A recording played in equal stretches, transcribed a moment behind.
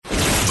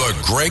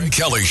Greg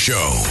Kelly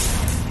Show.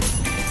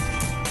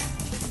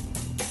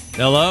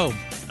 Hello.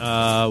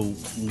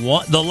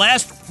 The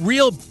last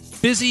real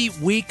busy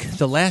week,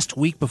 the last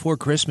week before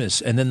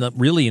Christmas, and then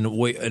in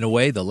a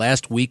way, the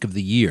last week of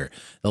the year.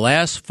 The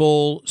last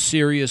full,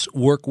 serious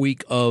work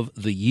week of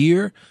the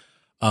year,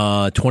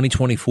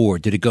 2024.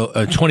 Did it go?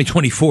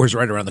 2024 is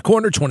right around the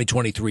corner,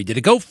 2023. Did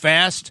it go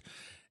fast?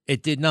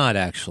 It did not,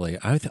 actually.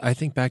 I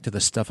think back to the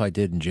stuff I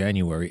did in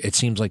January. It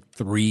seems like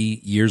 3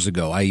 years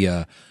ago.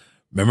 I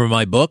remember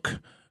my book,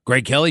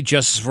 Greg Kelly,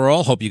 Justice for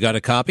All. Hope you got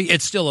a copy.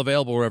 It's still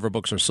available wherever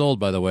books are sold,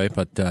 by the way.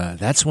 But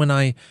that's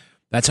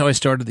how I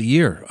started the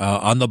year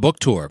on the book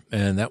tour,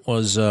 and that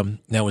was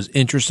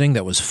interesting.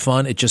 That was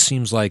fun. It just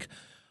seems like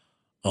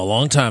a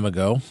long time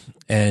ago.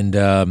 And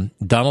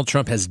Donald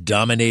Trump has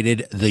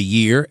dominated the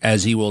year,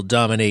 as he will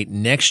dominate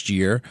next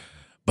year.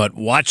 But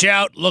watch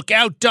out, look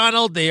out,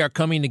 Donald. They are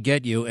coming to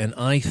get you. And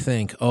I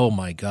think, oh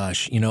my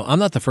gosh, I'm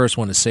not the first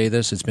one to say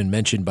this. It's been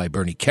mentioned by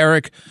Bernie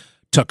Kerik,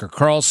 Tucker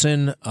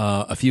Carlson,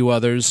 a few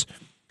others,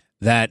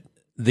 that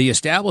the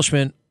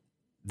establishment,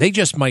 they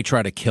just might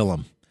try to kill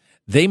him.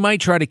 They might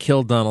try to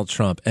kill Donald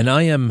Trump. And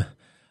I'm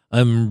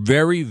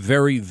very,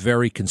 very,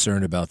 very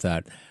concerned about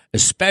that,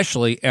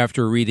 especially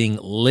after reading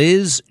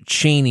Liz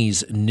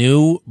Cheney's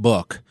new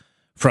book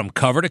from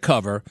cover to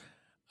cover.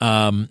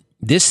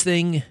 This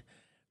thing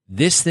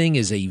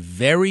is a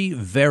very,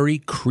 very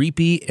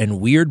creepy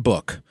and weird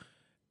book.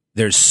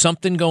 There's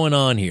something going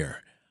on here.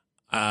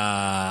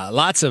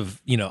 Lots of,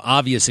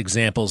 obvious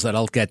examples that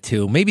I'll get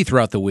to maybe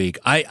throughout the week.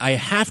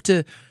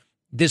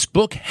 This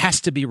book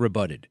has to be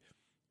rebutted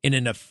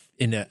in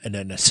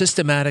a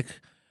systematic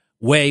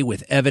way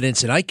with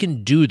evidence, and I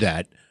can do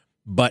that.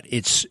 But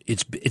it's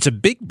a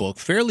big book,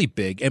 fairly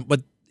big,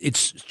 but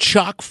it's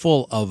chock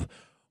full of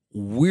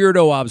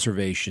weirdo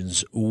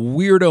observations,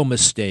 weirdo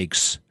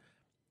mistakes,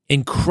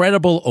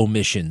 incredible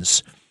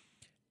omissions,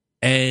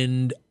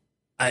 and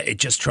it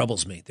just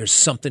troubles me. There's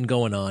something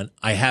going on.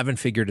 I haven't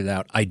figured it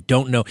out. I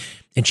don't know.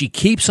 And she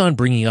keeps on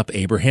bringing up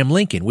Abraham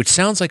Lincoln, which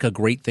sounds like a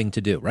great thing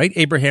to do, right?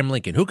 Abraham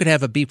Lincoln. Who could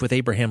have a beef with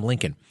Abraham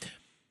Lincoln?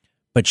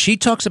 But she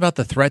talks about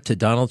the threat to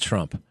Donald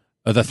Trump,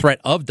 or the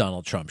threat of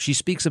Donald Trump. She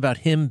speaks about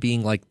him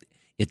being like,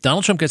 if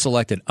Donald Trump gets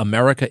elected,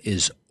 America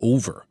is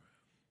over,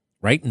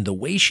 right? And the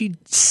way she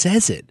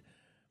says it,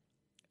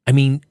 I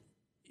mean,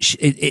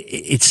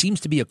 it seems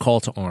to be a call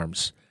to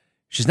arms.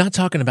 She's not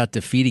talking about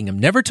defeating him,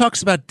 never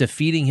talks about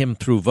defeating him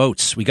through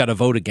votes. We got to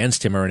vote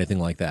against him or anything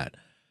like that.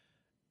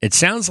 It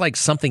sounds like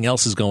something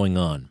else is going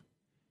on.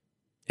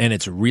 And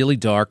it's really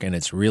dark and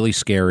it's really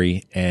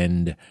scary.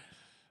 And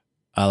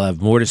I'll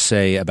have more to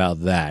say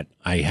about that.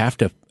 I have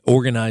to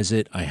organize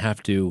it.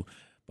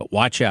 But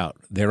watch out.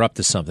 They're up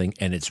to something.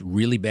 And it's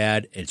really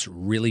bad. It's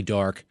really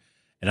dark.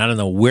 And I don't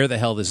know where the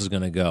hell this is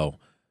going to go.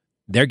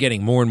 They're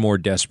getting more and more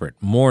desperate,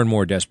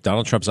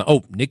 Donald Trump's on.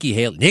 Oh, Nikki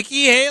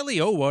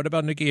Haley. Oh, what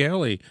about Nikki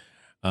Haley?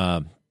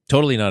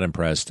 Totally not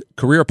impressed.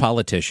 Career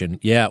politician.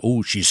 Yeah.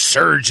 Oh, she's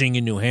surging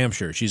in New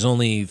Hampshire. She's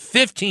only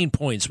 15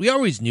 points. We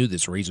always knew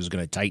this race was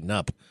going to tighten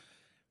up.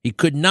 He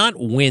could not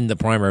win the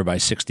primary by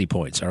 60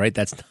 points. All right.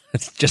 That's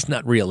just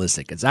not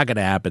realistic. It's not going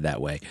to happen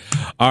that way.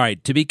 All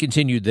right. To be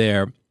continued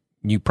there.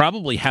 You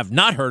probably have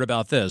not heard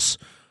about this,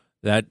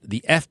 that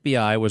the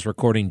FBI was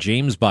recording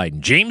James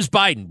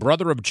Biden,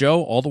 brother of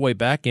Joe, all the way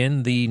back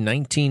in the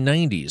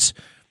 1990s.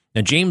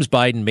 And James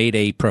Biden made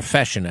a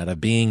profession out of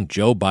being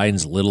Joe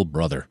Biden's little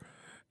brother.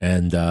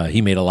 And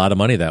he made a lot of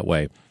money that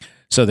way.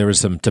 So there was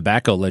some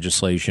tobacco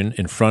legislation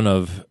in front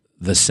of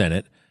the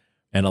Senate,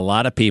 and a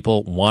lot of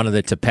people wanted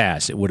it to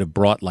pass. It would have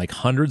brought like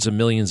hundreds of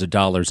millions of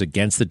dollars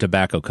against the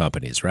tobacco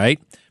companies,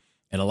 right?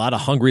 And a lot of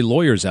hungry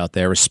lawyers out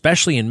there,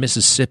 especially in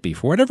Mississippi.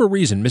 For whatever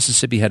reason,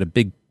 Mississippi had a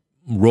big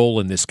role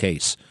in this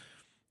case.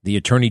 The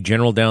attorney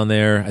general down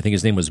there, I think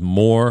his name was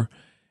Moore,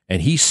 and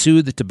he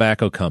sued the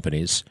tobacco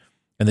companies,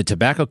 and the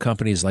tobacco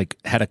companies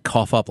had to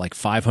cough up like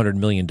 $500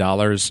 million,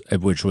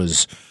 which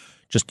was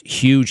just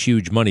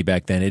huge money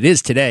back then. It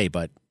is today,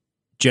 but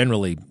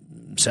generally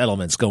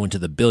settlements go into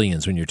the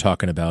billions when you're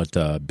talking about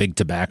big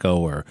tobacco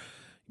or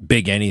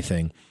big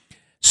anything.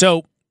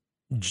 So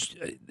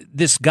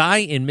this guy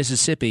in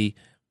Mississippi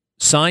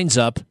signs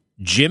up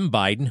Jim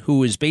Biden,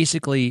 who is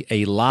basically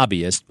a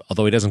lobbyist,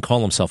 although he doesn't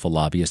call himself a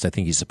lobbyist, I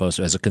think he's supposed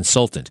to, as a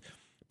consultant,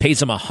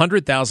 pays him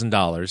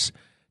 $100,000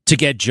 to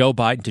get Joe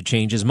Biden to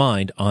change his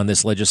mind on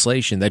this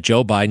legislation that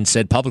Joe Biden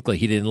said publicly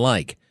he didn't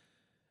like.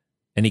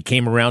 And he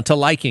came around to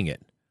liking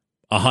it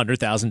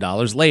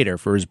 $100,000 later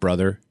for his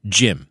brother,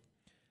 Jim.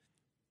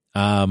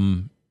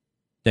 Now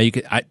you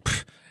could,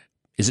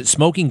 is it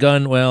smoking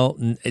gun? Well,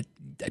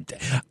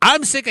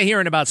 I'm sick of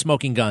hearing about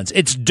smoking guns.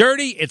 It's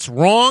dirty. It's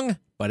wrong.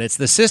 But it's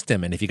the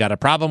system, and if you got a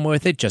problem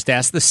with it, just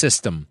ask the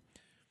system.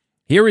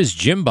 Here is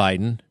Jim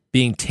Biden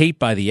being taped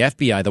by the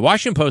FBI. The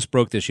Washington Post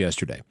broke this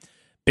yesterday.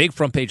 Big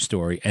front page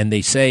story, and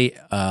they say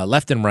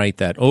left and right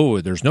that,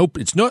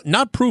 it's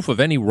not proof of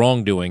any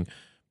wrongdoing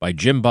by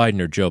Jim Biden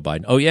or Joe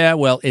Biden. Oh, yeah,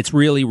 well, it's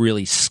really,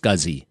 really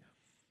scuzzy.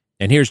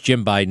 And here's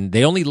Jim Biden.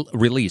 They only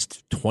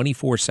released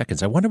 24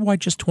 seconds. I wonder why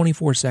just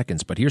 24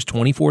 seconds, but here's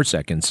 24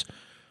 seconds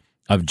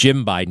of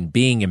Jim Biden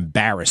being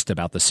embarrassed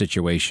about the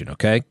situation,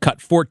 okay?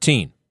 Cut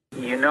 14.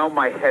 You know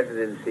my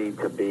hesitancy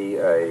to be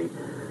an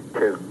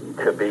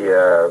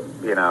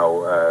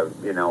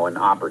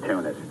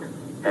opportunist,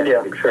 and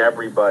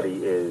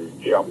everybody is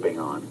jumping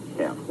on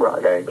him. Right.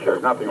 Okay,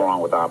 there's nothing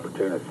wrong with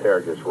opportunists.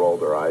 Sarah just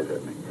rolled her eyes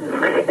at me.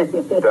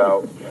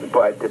 So,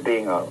 but to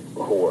being a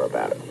whore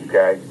about it,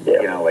 okay?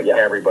 Yeah.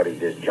 Everybody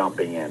just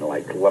jumping in,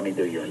 like, let me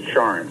do your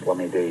insurance, let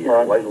me do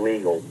your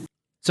legal.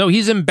 So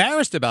he's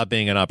embarrassed about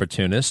being an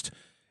opportunist.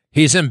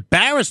 He's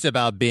embarrassed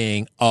about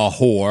being a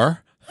whore.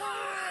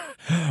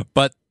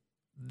 But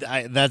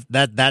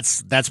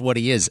that's what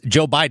he is.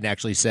 Joe Biden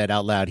actually said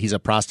out loud he's a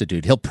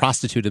prostitute. He'll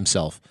prostitute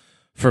himself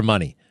for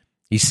money.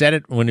 He said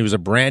it when he was a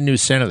brand new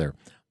senator.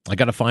 I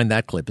got to find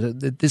that clip.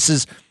 This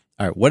is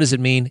all right. What does it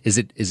mean? Is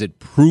it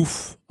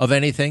proof of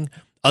anything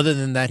other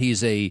than that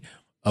he's a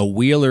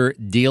wheeler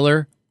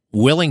dealer,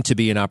 willing to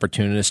be an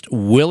opportunist,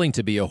 willing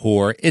to be a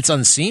whore? It's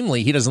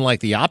unseemly. He doesn't like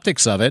the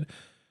optics of it.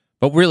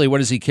 But really, what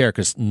does he care?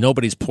 Because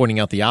nobody's pointing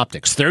out the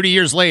optics. 30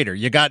 years later,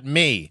 you got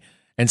me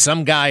and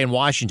some guy in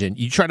Washington.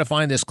 You try to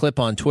find this clip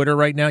on Twitter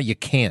right now, you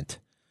can't.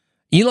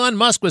 Elon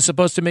Musk was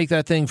supposed to make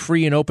that thing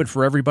free and open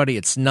for everybody.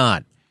 It's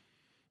not.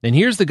 And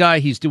here's the guy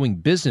he's doing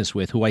business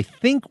with, who I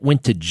think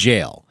went to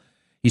jail.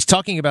 He's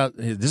talking about,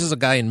 this is a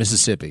guy in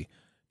Mississippi,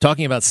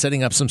 talking about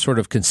setting up some sort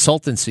of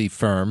consultancy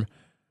firm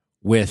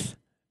with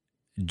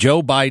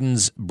Joe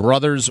Biden's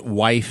brother's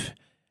wife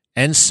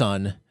and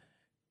son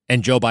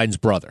and Joe Biden's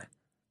brother.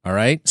 All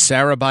right?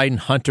 Sarah Biden,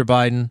 Hunter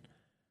Biden.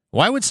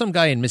 Why would some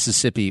guy in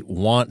Mississippi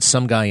want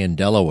some guy in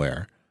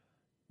Delaware?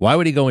 Why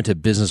would he go into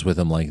business with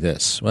him like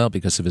this? Well,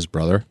 because of his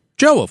brother,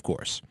 Joe, of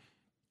course.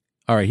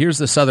 All right, here's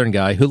the Southern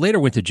guy who later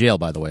went to jail,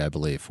 by the way, I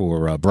believe,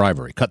 for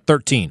bribery. Cut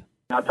 13.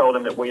 I told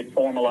him that we had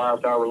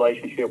formalized our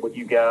relationship with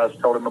you guys,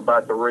 told him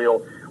about the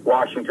real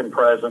Washington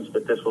presence,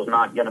 that this was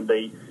not going to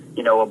be,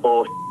 a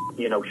bull,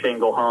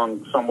 shingle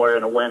hung somewhere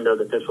in a window,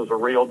 that this was a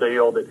real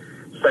deal, that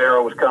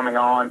Sarah was coming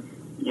on,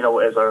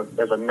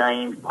 as a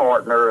named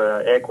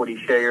partner, equity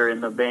share in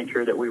the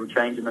venture, that we were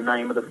changing the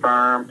name of the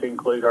firm to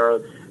include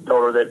her.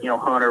 Told her that,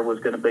 Hunter was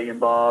going to be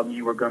involved,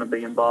 you were going to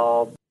be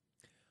involved.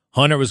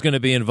 Hunter was going to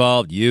be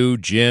involved. You,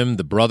 Jim,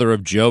 the brother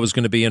of Joe, was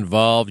going to be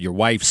involved. Your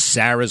wife,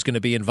 Sarah's going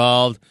to be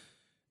involved.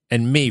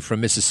 And me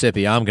from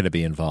Mississippi, I'm going to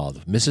be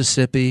involved.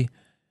 Mississippi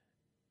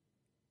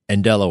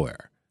and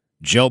Delaware.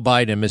 Joe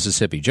Biden in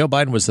Mississippi. Joe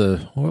Biden was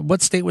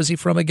what state was he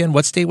from again?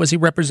 What state was he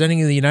representing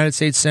in the United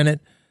States Senate?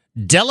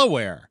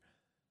 Delaware.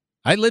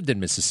 I lived in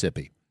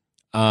Mississippi.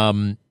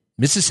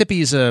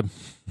 Mississippi is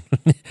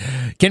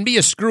can be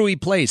a screwy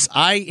place.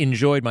 I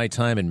enjoyed my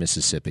time in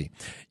Mississippi.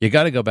 You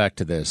got to go back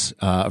to this.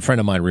 A friend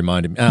of mine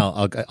reminded me.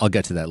 I'll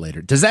get to that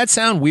later. Does that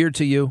sound weird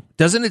to you?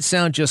 Doesn't it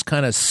sound just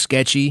kind of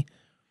sketchy?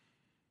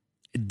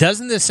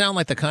 Doesn't this sound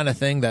like the kind of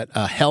thing that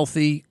a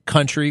healthy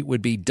country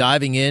would be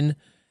diving in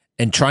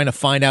and trying to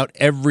find out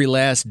every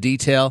last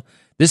detail?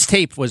 This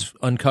tape was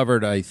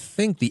uncovered. I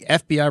think the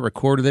FBI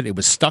recorded it. It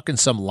was stuck in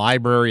some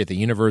library at the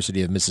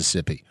University of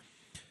Mississippi.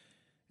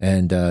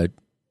 And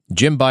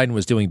Jim Biden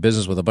was doing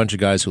business with a bunch of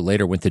guys who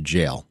later went to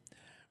jail.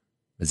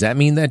 Does that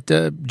mean that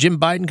Jim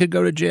Biden could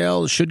go to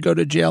jail, should go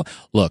to jail?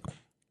 Look,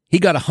 he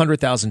got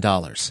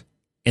 $100,000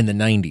 in the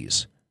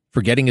 90s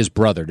for getting his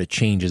brother to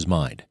change his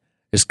mind.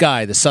 This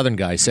guy, the Southern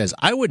guy, says,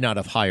 I would not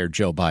have hired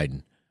Joe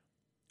Biden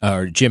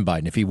or Jim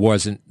Biden if he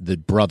wasn't the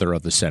brother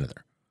of the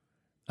senator.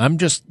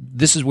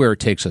 This is where it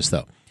takes us,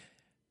 though.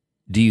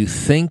 Do you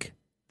think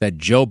that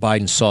Joe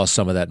Biden saw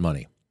some of that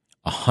money?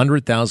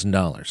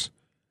 $100,000.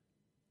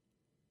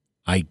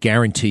 I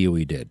guarantee you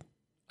he did.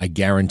 I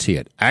guarantee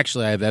it.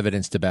 Actually, I have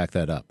evidence to back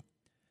that up.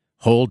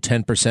 Hold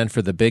 10%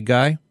 for the big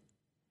guy.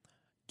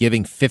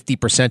 Giving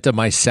 50% of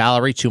my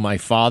salary to my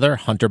father,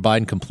 Hunter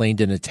Biden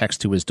complained in a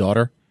text to his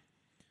daughter.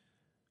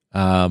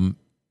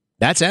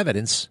 That's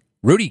evidence.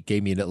 Rudy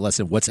gave me a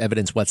lesson. What's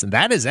evidence?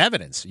 That is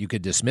evidence. You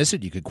could dismiss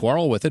it. You could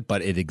quarrel with it,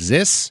 but it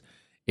exists.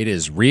 It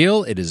is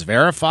real. It is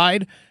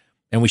verified.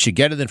 And we should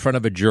get it in front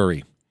of a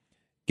jury.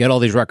 Get all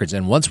these records.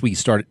 And once we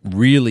start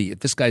if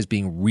this guy's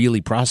being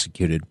really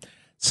prosecuted,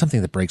 it's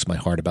something that breaks my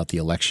heart about the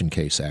election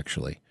case,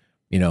 actually.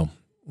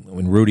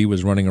 When Rudy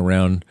was running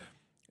around,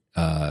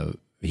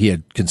 he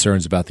had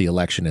concerns about the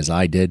election, as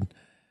I did,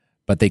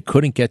 but they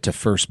couldn't get to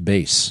first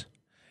base.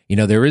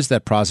 There is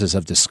that process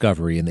of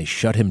discovery, and they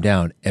shut him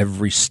down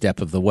every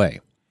step of the way.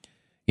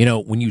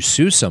 When you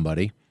sue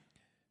somebody,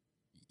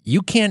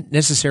 you can't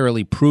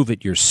necessarily prove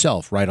it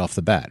yourself right off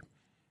the bat.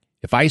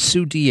 If I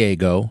sue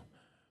Diego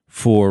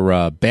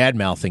for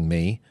bad-mouthing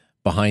me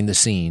behind the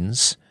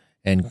scenes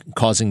and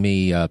causing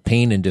me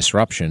pain and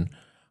disruption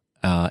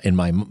in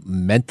my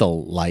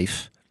mental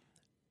life,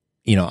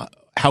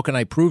 how can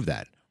I prove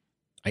that?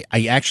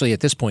 I actually, at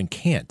this point,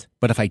 can't.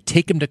 But if I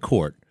take him to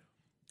court,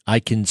 I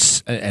can,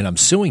 and I'm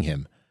suing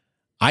him,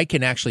 I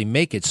can actually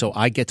make it so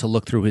I get to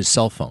look through his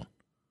cell phone.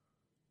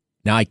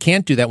 Now, I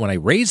can't do that when I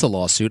raise a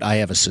lawsuit. I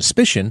have a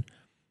suspicion,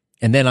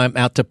 and then I'm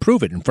out to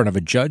prove it in front of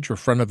a judge or in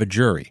front of a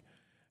jury.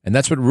 And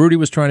that's what Rudy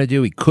was trying to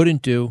do. He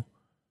couldn't do,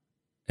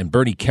 and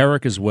Bernie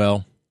Kerik as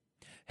well.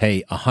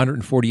 Hey,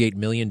 $148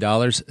 million,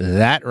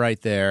 that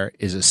right there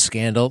is a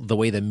scandal. The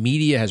way the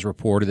media has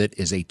reported it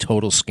is a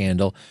total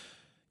scandal.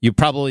 You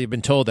probably have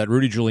been told that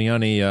Rudy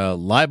Giuliani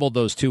libeled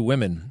those two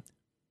women,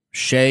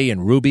 Shay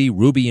and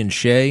Ruby and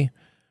Shay,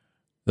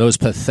 those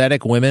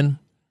pathetic women.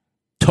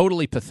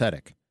 Totally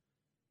pathetic.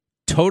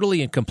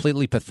 Totally and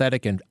completely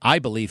pathetic, and I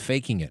believe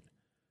faking it.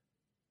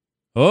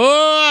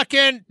 Oh, I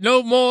can't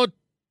no more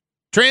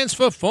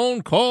transfer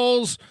phone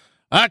calls.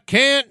 I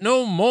can't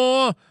no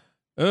more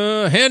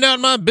hand out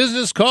my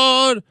business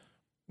card.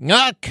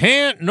 I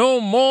can't no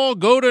more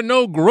go to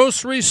no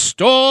grocery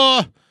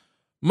store.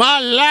 My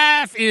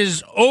life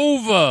is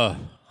over.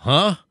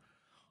 Huh?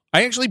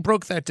 I actually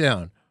broke that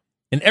down.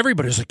 And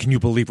everybody's like, can you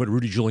believe what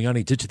Rudy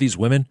Giuliani did to these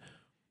women?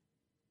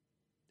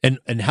 And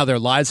how their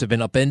lives have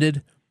been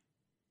upended?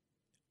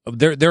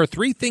 There are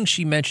three things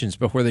she mentions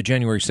before the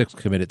January 6th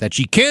committed that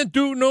she can't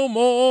do no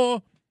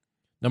more.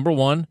 Number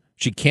one,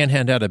 she can't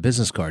hand out a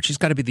business card. She's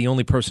got to be the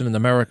only person in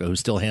America who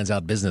still hands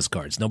out business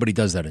cards. Nobody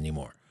does that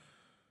anymore.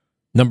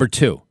 Number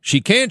two,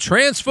 she can't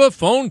transfer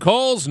phone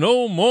calls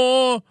no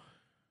more.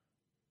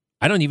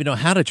 I don't even know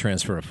how to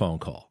transfer a phone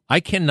call. I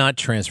cannot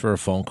transfer a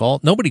phone call.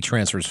 Nobody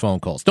transfers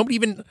phone calls. Nobody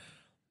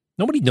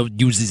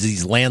uses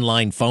these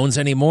landline phones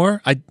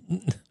anymore.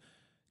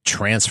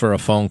 Transfer a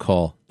phone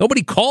call.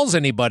 Nobody calls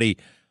anybody.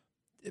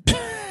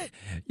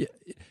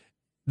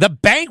 The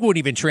bank wouldn't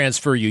even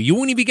transfer you. You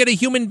wouldn't even get a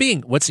human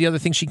being. What's the other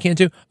thing she can't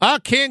do? I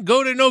can't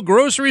go to no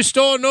grocery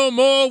store no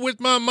more with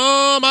my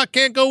mom. I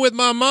can't go with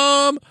my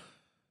mom.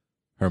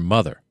 Her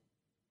mother.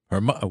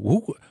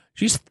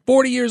 She's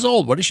 40 years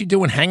old. What is she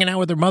doing hanging out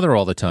with her mother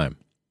all the time?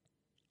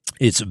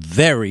 It's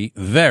very,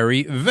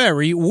 very,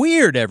 very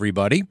weird,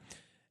 everybody.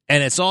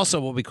 And it's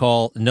also what we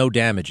call no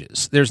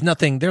damages. There's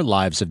nothing, their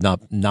lives have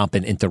not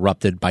been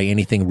interrupted by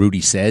anything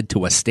Rudy said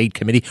to a state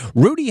committee.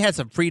 Rudy has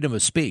a freedom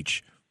of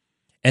speech.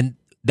 And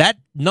that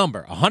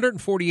number,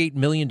 $148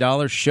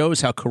 million,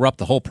 shows how corrupt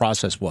the whole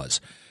process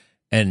was.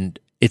 And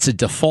it's a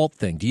default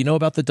thing. Do you know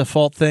about the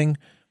default thing?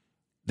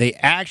 They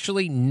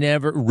actually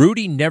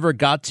Rudy never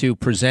got to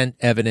present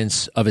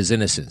evidence of his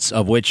innocence,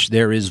 of which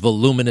there is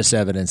voluminous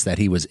evidence that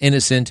he was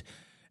innocent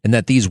and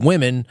that these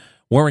women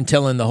weren't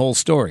telling the whole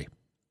story.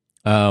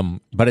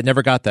 But it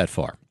never got that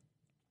far.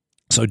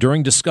 So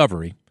during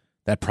discovery,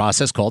 that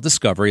process called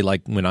discovery,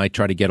 like when I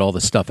try to get all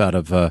the stuff out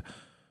of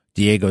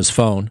Diego's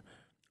phone,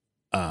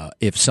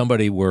 if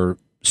somebody were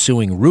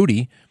suing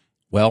Rudy,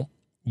 well,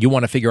 you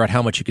want to figure out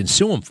how much you can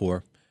sue him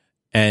for,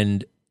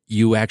 and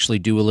you actually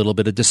do a little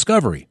bit of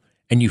discovery,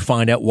 and you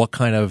find out what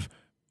kind of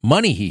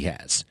money he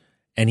has.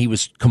 And he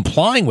was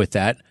complying with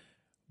that,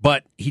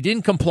 but he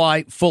didn't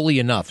comply fully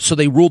enough. So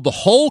they ruled the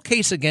whole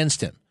case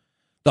against him.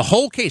 The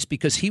whole case,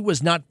 because he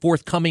was not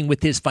forthcoming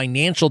with his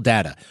financial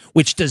data,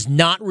 which does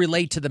not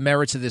relate to the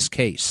merits of this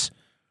case.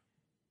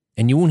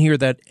 And you won't hear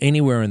that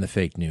anywhere in the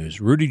fake news.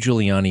 Rudy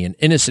Giuliani, an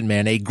innocent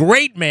man, a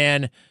great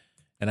man,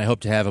 and I hope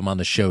to have him on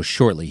the show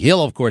shortly.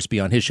 He'll, of course, be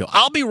on his show.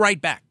 I'll be right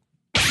back.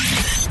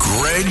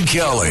 Greg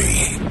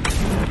Kelly.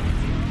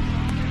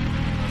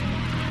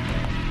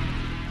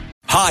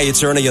 Hi,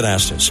 it's Ernie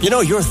Anastas. You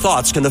know, your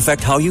thoughts can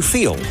affect how you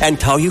feel, and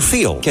how you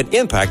feel can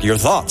impact your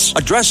thoughts.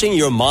 Addressing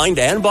your mind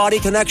and body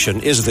connection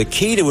is the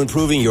key to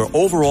improving your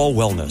overall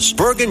wellness.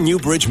 Bergen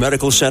Newbridge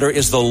Medical Center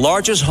is the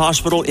largest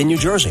hospital in New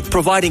Jersey,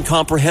 providing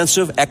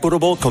comprehensive,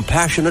 equitable,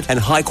 compassionate, and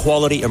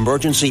high-quality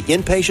emergency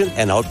inpatient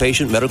and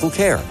outpatient medical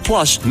care,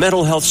 plus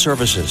mental health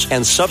services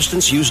and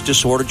substance use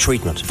disorder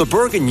treatment. The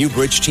Bergen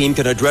Newbridge team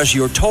can address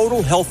your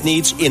total health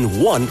needs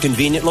in one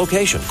convenient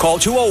location. Call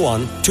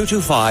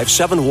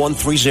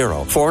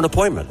 201-225-7130. For an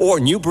appointment or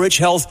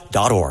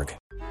newbridgehealth.org.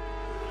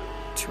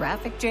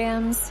 Traffic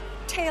jams,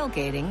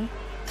 tailgating,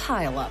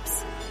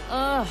 pileups.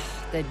 Ugh,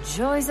 the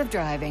joys of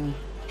driving.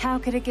 How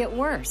could it get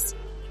worse?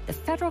 The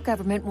federal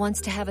government wants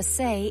to have a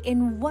say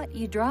in what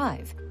you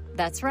drive.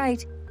 That's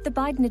right. The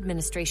Biden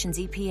administration's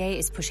EPA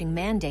is pushing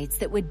mandates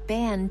that would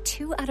ban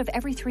 2 out of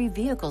every 3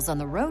 vehicles on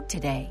the road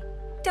today.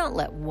 Don't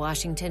let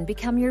Washington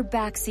become your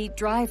backseat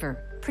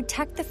driver.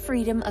 Protect the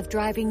freedom of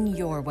driving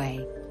your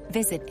way.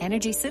 Visit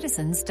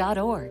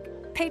EnergyCitizens.org.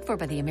 Paid for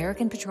by the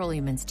American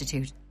Petroleum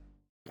Institute.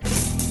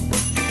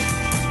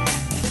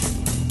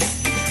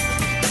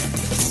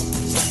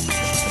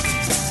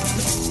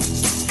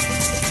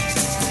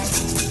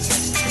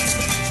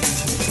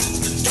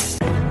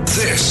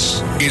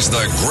 This is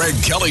the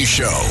Greg Kelly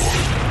Show.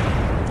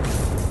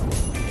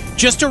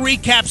 Just to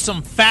recap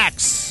some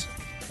facts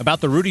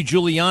about the Rudy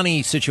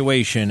Giuliani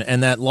situation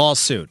and that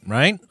lawsuit,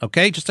 right?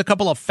 Okay, just a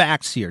couple of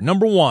facts here.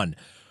 Number one,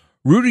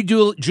 Rudy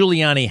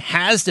Giuliani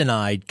has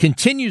denied,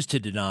 continues to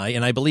deny,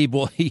 and I believe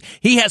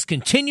he has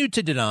continued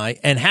to deny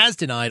and has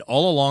denied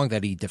all along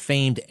that he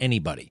defamed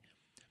anybody.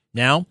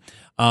 Now,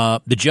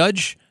 the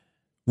judge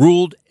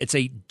ruled it's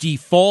a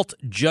default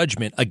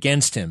judgment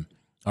against him,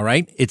 all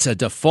right? It's a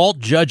default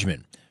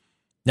judgment.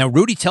 Now,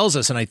 Rudy tells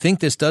us, and I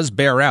think this does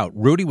bear out,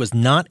 Rudy was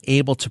not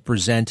able to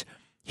present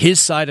his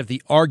side of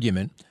the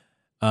argument,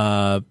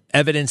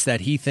 evidence that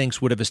he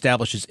thinks would have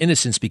established his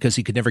innocence because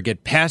he could never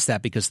get past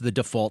that because of the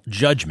default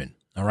judgment.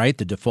 All right,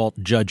 the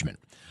default judgment.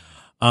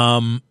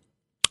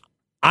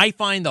 I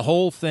find the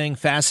whole thing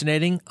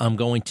fascinating. I'm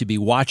going to be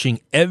watching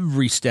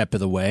every step of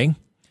the way.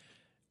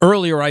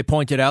 Earlier, I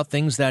pointed out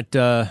things that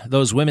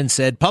those women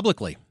said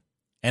publicly,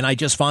 and I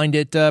just find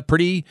it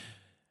pretty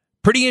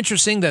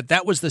interesting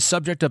that was the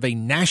subject of a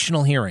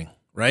national hearing,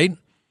 right?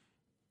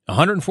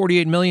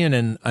 148 million,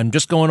 and I'm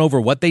just going over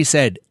what they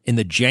said in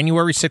the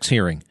January 6th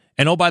hearing.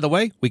 And oh, by the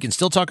way, we can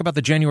still talk about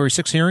the January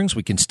 6th hearings.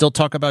 We can still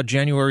talk about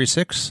January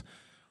 6th.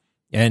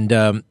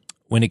 And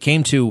when it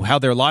came to how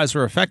their lives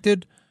were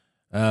affected,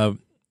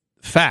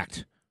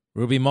 fact,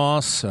 Ruby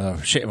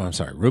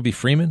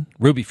Freeman.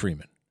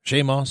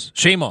 Shay Moss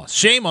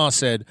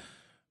said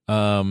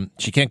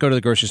she can't go to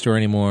the grocery store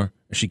anymore.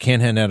 She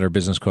can't hand out her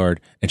business card,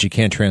 and she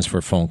can't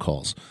transfer phone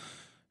calls.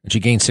 And she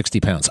gained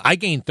 60 pounds. I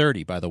gained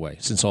 30, by the way,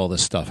 since all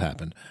this stuff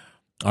happened.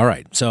 All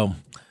right, so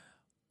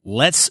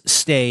let's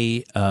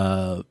stay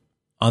on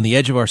the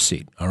edge of our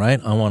seat, all right?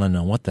 I want to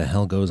know what the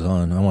hell goes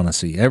on. I want to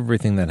see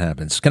everything that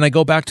happens. Can I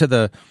go back to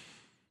the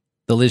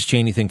Liz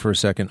Cheney thing for a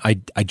second?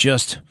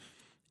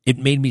 It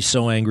made me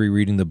so angry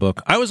reading the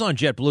book. I was on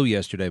JetBlue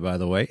yesterday, by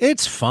the way.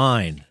 It's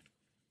fine.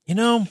 You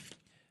know,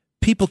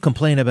 people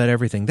complain about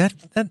everything. That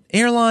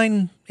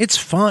airline, it's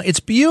fine.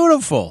 It's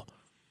beautiful.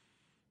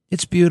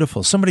 It's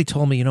beautiful. Somebody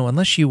told me,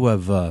 unless you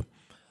have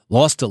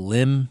lost a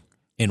limb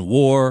in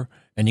war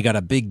and you got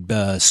a big,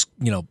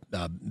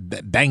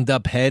 banged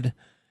up head,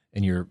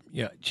 and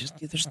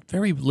there's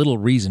very little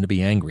reason to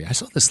be angry. I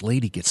saw this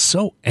lady get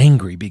so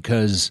angry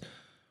because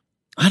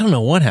I don't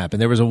know what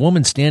happened. There was a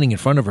woman standing in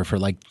front of her for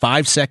like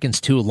 5 seconds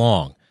too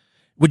long.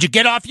 Would you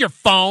get off your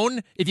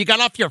phone? If you got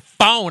off your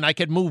phone, I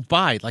could move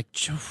by.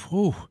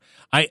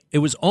 It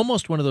was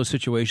almost one of those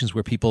situations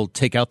where people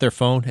take out their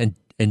phone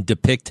and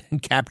depict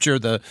and capture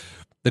the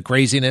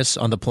craziness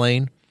on the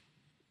plane.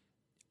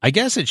 I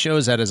guess it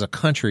shows that as a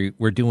country,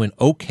 we're doing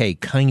okay,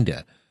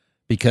 kinda,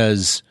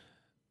 because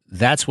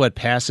that's what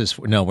passes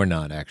for. No, we're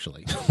not,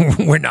 actually.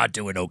 We're not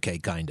doing okay,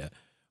 kinda.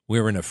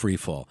 We're in a free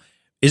fall.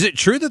 Is it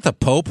true that the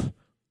Pope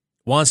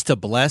wants to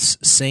bless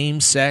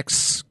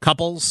same-sex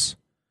couples?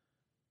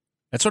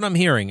 That's what I'm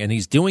hearing, and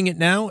he's doing it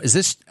now? Is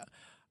this...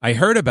 I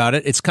heard about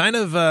it. It's kind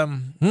of...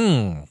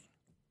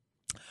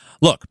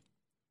 Look,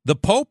 the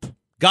Pope,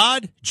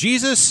 God,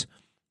 Jesus,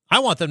 I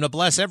want them to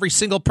bless every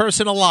single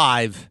person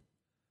alive.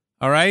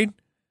 All right?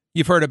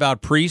 You've heard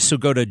about priests who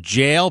go to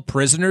jail,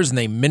 prisoners, and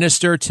they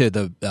minister to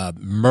the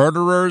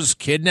murderers,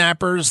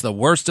 kidnappers, the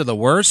worst of the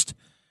worst.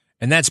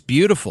 And that's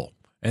beautiful.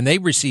 And they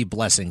receive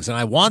blessings. And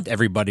I want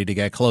everybody to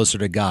get closer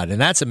to God. And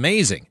that's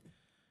amazing.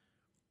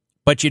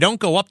 But you don't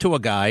go up to a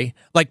guy,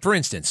 like, for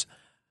instance,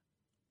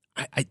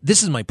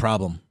 this is my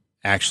problem,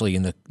 actually,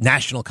 in the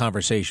national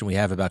conversation we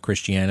have about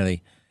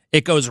Christianity.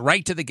 It goes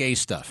right to the gay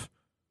stuff.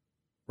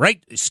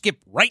 Right? Skip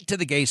right to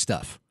the gay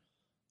stuff.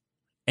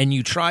 And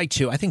you try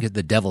to, I think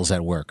the devil's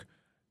at work,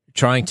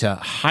 trying to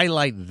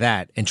highlight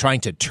that and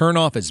trying to turn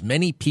off as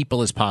many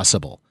people as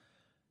possible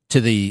to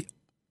the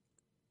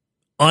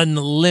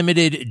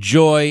unlimited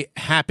joy,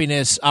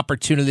 happiness,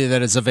 opportunity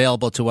that is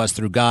available to us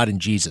through God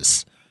and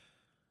Jesus.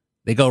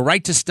 They go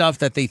right to stuff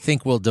that they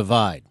think will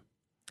divide.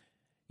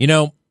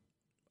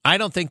 I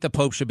don't think the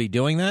Pope should be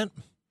doing that.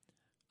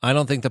 I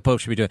don't think the Pope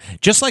should be doing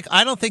it. Just like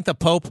I don't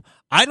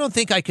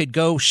think I could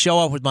go show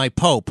up with my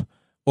Pope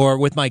or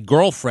with my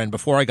girlfriend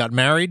before I got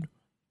married.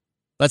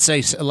 Let's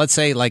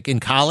say like in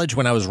college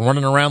when I was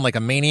running around like a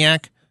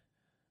maniac.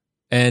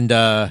 And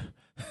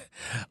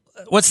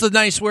what's the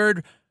nice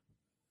word?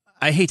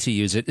 I hate to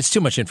use it. It's too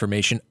much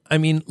information. I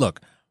mean, look,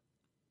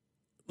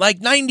 like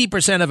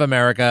 90% of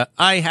America,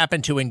 I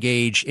happen to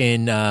engage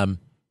in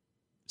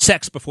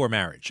sex before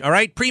marriage. All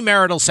right?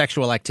 Premarital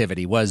sexual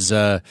activity was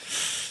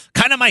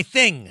kind of my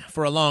thing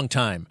for a long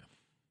time.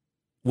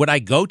 Would I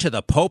go to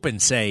the Pope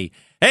and say,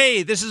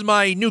 hey, this is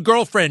my new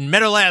girlfriend,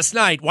 met her last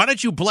night. Why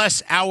don't you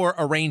bless our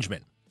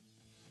arrangement?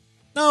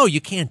 No, you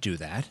can't do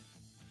that.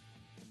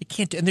 You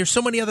can't. And there's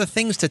so many other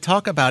things to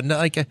talk about.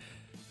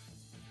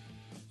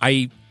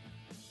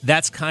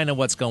 That's kind of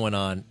what's going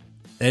on.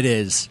 It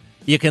is.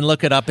 You can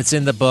look it up. It's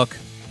in the book.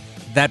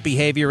 That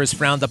behavior is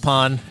frowned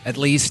upon, at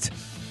least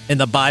in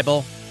the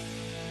Bible,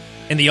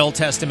 in the Old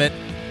Testament,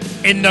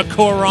 in the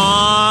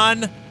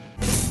Quran.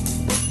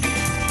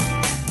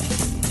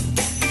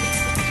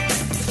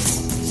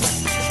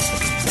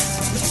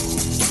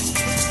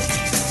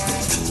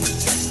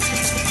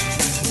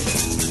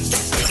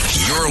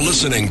 You're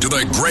listening to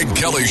The Greg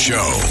Kelly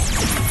Show.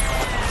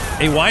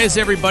 Hey, why is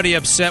everybody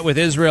upset with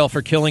Israel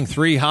for killing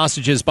 3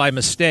 hostages by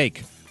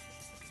mistake?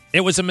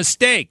 It was a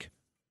mistake.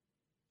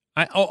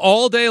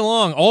 All day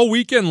long, all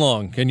weekend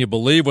long. Can you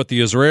believe what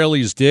the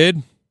Israelis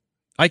did?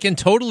 I can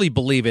totally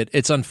believe it.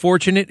 It's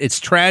unfortunate. It's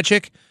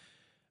tragic.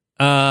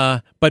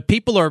 But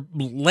people are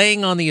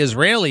laying on the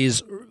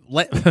Israelis,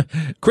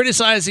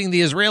 criticizing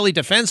the Israeli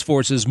Defense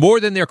Forces more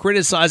than they're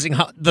criticizing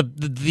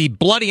the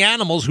bloody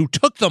animals who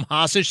took them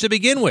hostage to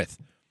begin with.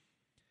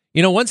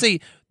 Once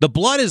the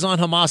blood is on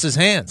Hamas's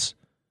hands.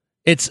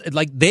 It's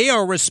like they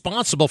are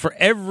responsible for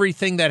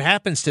everything that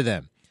happens to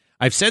them.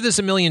 I've said this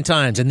a million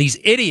times, and these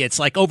idiots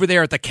like over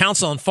there at the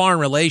Council on Foreign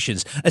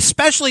Relations,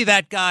 especially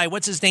that guy,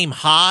 what's his name,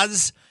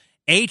 Haas,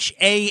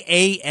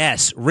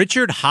 Haas,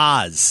 Richard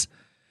Haas.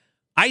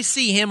 I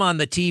see him on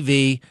the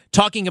TV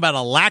talking about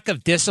a lack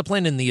of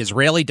discipline in the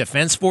Israeli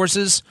Defense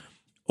Forces.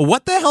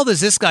 What the hell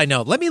does this guy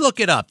know? Let me look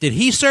it up. Did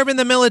he serve in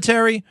the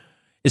military?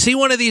 Is he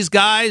one of these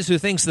guys who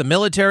thinks the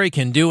military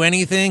can do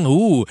anything?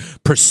 Ooh,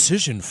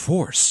 precision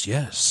force,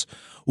 yes.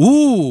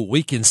 Ooh,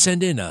 we can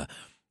send in a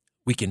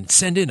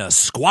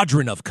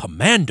squadron of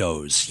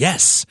commandos,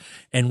 yes.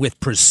 And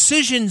with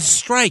precision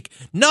strike.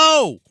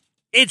 No,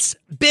 it's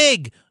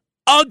big,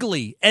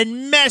 ugly,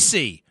 and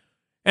messy.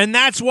 And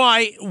that's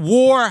why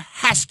war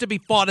has to be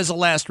fought as a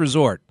last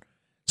resort.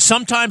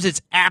 Sometimes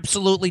it's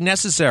absolutely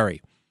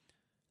necessary.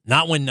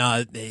 Not when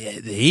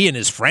he and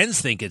his friends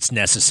think it's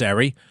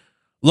necessary.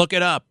 Look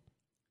it up.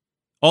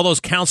 All those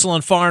Council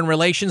on Foreign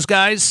Relations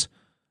guys,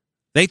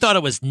 they thought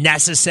it was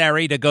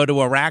necessary to go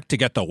to Iraq to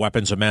get the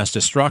weapons of mass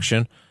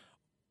destruction.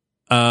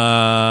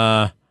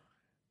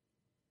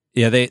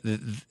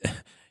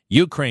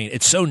 Ukraine,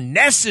 it's so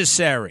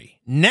necessary.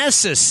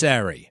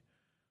 Necessary.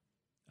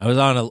 I was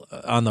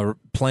on the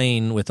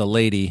plane with a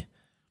lady,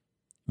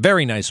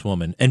 very nice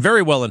woman, and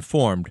very well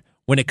informed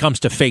when it comes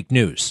to fake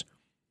news.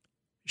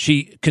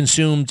 She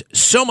consumed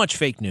so much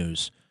fake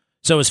news.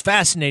 So it was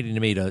fascinating to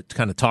me to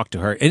kind of talk to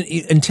her. An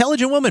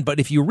intelligent woman, but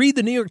if you read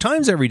the New York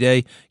Times every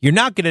day, you're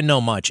not going to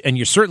know much, and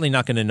you're certainly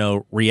not going to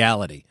know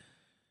reality.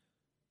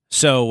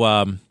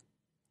 So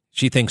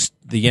she thinks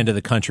the end of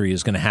the country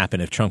is going to happen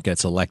if Trump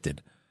gets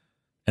elected.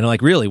 And I'm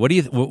like, really? What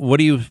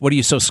are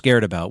you so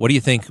scared about? What do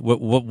you think?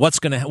 What's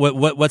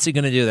he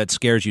going to do that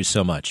scares you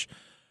so much?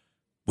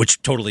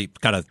 Which totally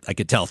kind of, I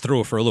could tell, threw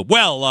her for a loop.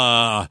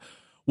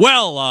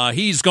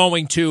 He's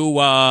going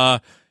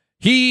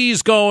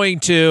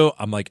to.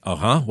 I'm like,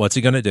 what's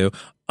he going to do?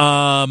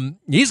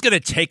 He's going to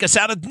take us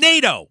out of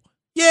NATO.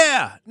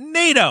 Yeah,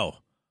 NATO.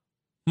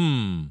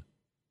 The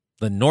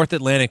North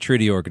Atlantic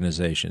Treaty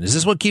Organization. Is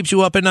this what keeps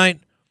you up at night?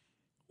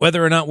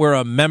 Whether or not we're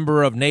a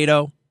member of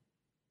NATO?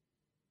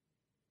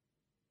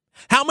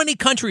 How many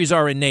countries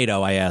are in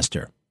NATO? I asked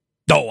her.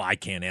 Oh, I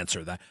can't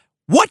answer that.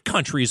 What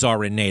countries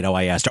are in NATO?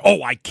 I asked her.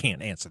 Oh, I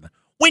can't answer that.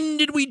 When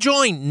did we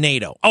join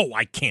NATO? Oh,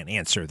 I can't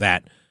answer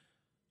that.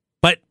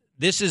 But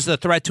this is the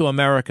threat to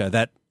America,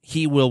 that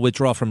he will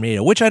withdraw from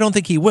NATO, which I don't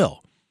think he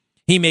will.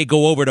 He may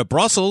go over to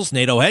Brussels,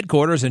 NATO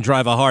headquarters, and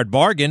drive a hard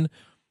bargain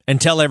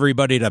and tell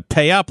everybody to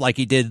pay up like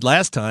he did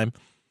last time.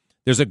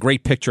 There's a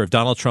great picture of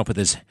Donald Trump with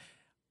his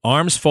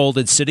arms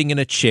folded, sitting in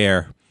a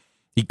chair.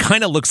 He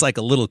kind of looks like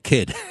a little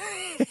kid.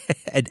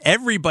 And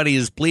everybody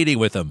is pleading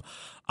with him.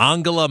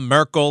 Angela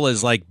Merkel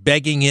is like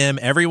begging him.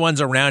 Everyone's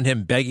around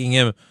him begging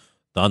him.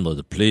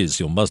 Donald, please,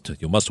 you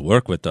must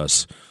work with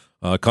us.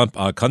 Our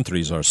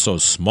countries are so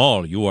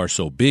small. You are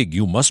so big.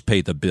 You must pay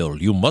the bill.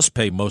 You must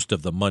pay most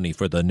of the money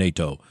for the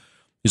NATO.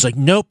 He's like,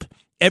 nope.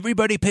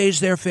 Everybody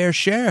pays their fair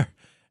share.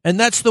 And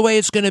that's the way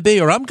it's going to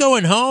be. Or I'm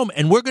going home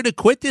and we're going to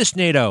quit this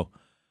NATO.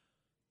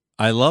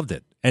 I loved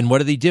it. And what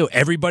did he do?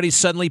 Everybody's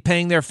suddenly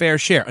paying their fair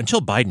share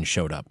until Biden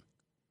showed up.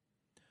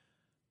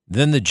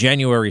 Then the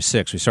January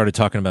 6th, we started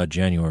talking about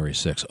January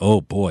 6th.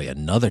 Oh, boy,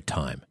 another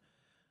time.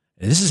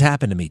 This has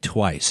happened to me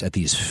twice at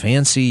these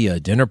fancy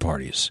dinner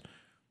parties,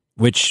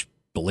 which,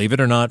 believe it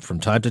or not, from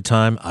time to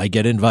time, I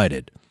get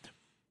invited.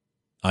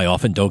 I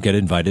often don't get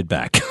invited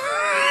back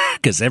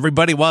because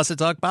everybody wants to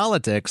talk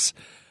politics,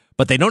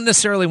 but they don't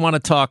necessarily want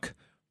to talk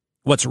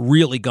what's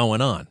really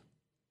going on.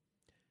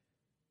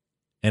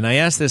 And I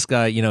asked this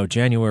guy,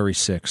 January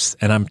 6th,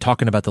 and I'm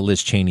talking about the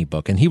Liz Cheney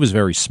book, and he was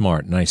very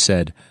smart. And I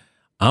said,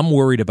 I'm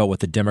worried about what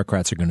the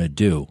Democrats are going to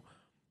do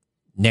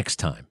next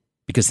time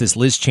because this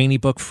Liz Cheney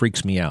book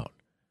freaks me out.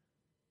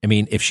 I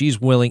mean, if she's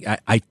willing,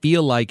 I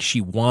feel like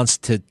she wants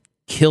to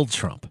kill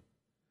Trump.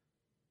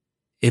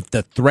 If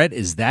the threat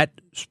is that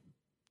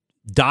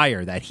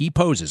dire that he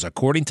poses,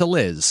 according to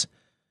Liz,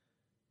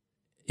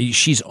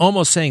 she's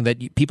almost saying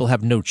that people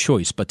have no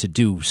choice but to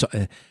do so,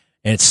 and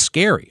it's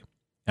scary.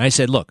 And I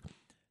said, look,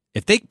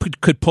 if they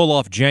could pull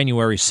off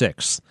January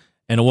 6th,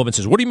 and a woman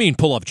says, what do you mean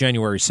pull off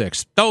January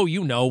 6th? Oh,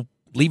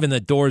 leaving the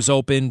doors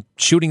open,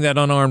 shooting that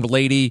unarmed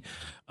lady.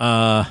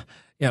 What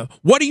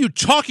are you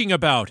talking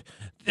about?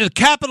 The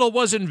Capitol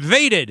was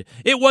invaded.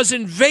 It was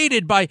an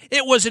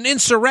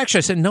insurrection.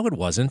 I said, no, it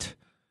wasn't.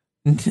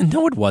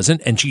 No, it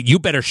wasn't. And you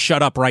better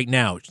shut up right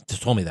now. She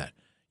told me that.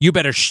 You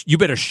better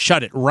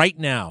shut it right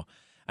now.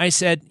 I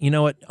said, you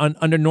know what?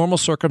 Under normal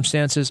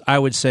circumstances, I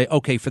would say,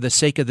 okay, for the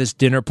sake of this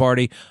dinner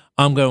party,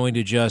 I'm going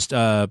to just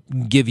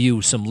give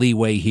you some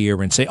leeway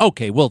here and say,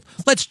 okay, well,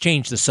 let's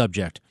change the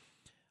subject.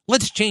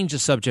 Let's change the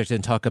subject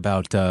and talk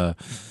about,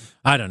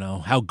 I don't know,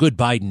 how good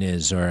Biden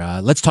is, or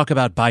let's talk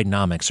about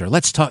Bidenomics, or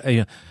let's talk.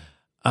 No,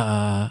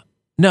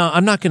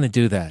 I'm not going to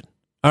do that.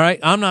 All right?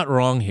 I'm not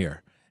wrong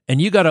here.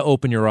 And you got to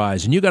open your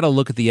eyes, and you got to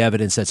look at the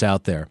evidence that's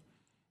out there.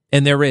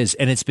 And there is,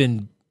 and it's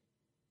been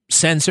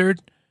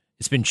censored.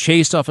 It's been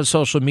chased off of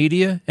social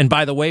media. And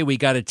by the way, we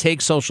got to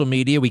take social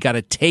media. We got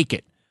to take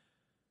it.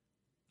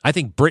 I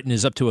think Britain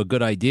is up to a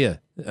good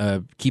idea,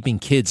 keeping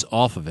kids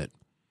off of it.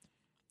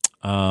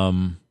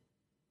 And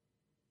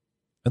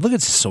look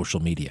at social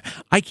media.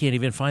 I can't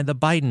even find the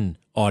Biden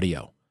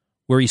audio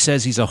where he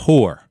says he's a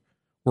whore,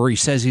 where he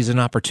says he's an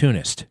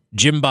opportunist.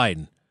 Jim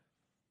Biden.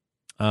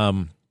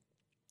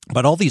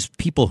 But all these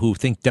people who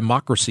think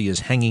democracy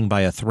is hanging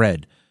by a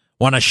thread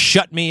want to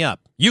shut me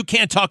up. You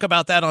can't talk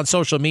about that on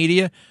social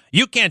media.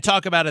 You can't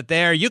talk about it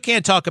there. You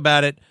can't talk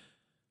about it.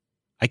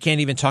 I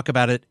can't even talk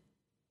about it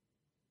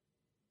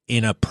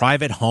in a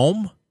private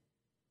home.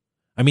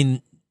 I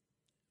mean,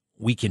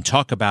 we can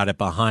talk about it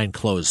behind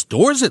closed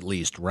doors at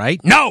least, right?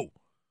 No.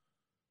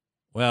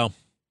 Well,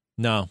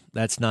 no,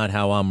 that's not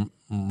how I'm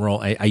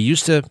rolling. I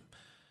used to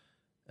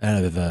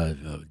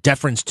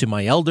deference to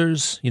my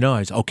elders. You know, I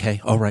was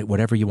okay. All right,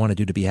 whatever you want to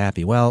do to be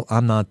happy. Well,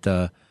 I'm not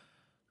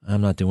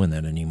doing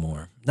that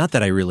anymore. Not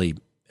that I really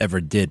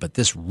ever did, but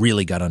this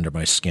really got under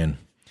my skin.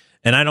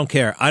 And I don't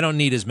care. I don't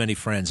need as many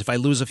friends. If I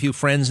lose a few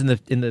friends in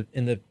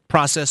the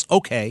process,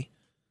 okay.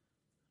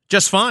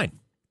 Just fine.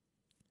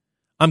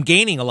 I'm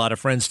gaining a lot of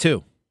friends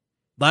too.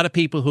 A lot of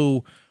people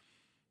who,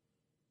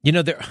 you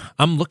know,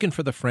 I'm looking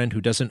for the friend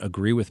who doesn't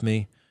agree with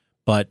me,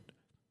 but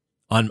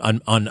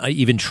on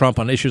even Trump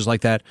on issues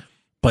like that,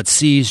 but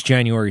sees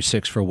January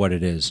 6th for what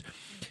it is.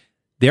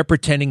 They're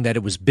pretending that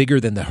it was bigger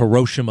than the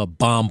Hiroshima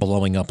bomb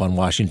blowing up on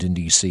Washington,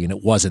 D.C., and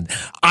it wasn't.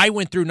 I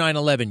went through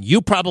 9/11.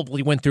 You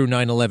probably went through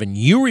 9/11.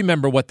 You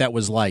remember what that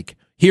was like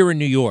here in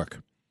New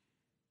York.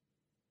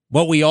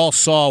 What we all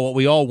saw, what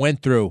we all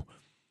went through.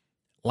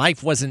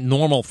 Life wasn't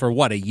normal for,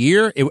 what, a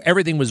year?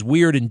 Everything was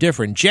weird and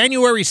different.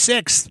 January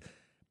 6th,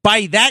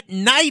 by that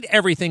night,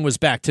 everything was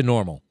back to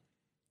normal.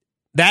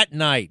 That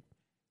night.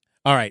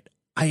 All right,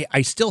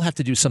 I still have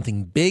to do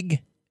something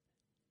big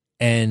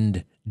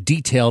and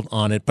detailed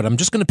on it, but I'm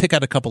just going to pick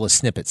out a couple of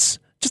snippets.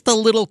 Just a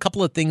little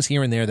couple of things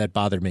here and there that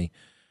bothered me.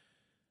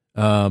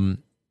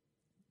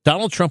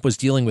 Donald Trump was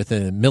dealing with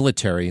a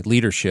military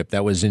leadership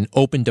that was in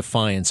open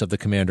defiance of the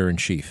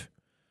commander-in-chief.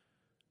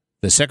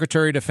 The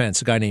Secretary of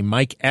Defense, a guy named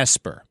Mike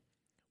Esper,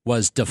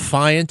 was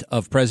defiant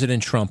of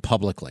President Trump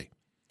publicly,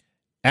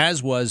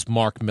 as was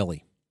Mark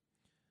Milley,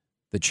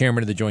 the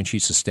chairman of the Joint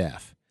Chiefs of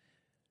Staff.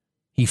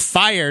 He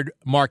fired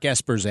Mark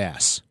Esper's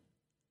ass,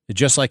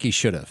 just like he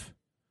should have.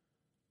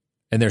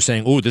 And they're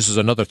saying, oh, this is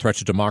another threat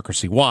to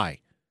democracy. Why?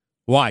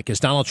 Why? Because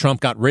Donald Trump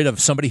got rid of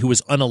somebody who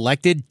was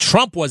unelected?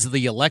 Trump was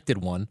the elected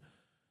one.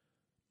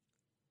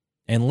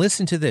 And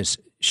listen to this.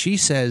 She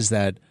says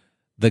that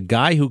the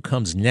guy who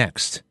comes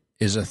next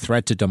is a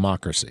threat to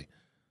democracy.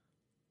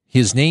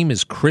 His name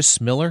is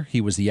Chris Miller.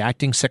 He was the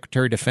acting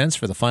Secretary of Defense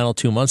for the final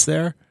 2 months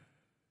there.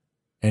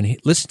 And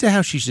listen to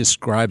how she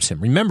describes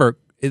him. Remember,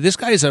 this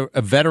guy is a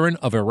veteran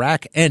of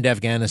Iraq and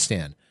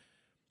Afghanistan,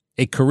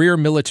 a career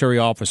military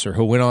officer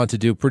who went on to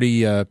do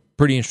pretty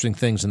interesting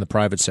things in the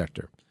private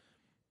sector.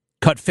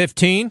 Cut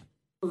 15.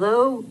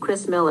 Although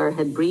Chris Miller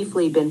had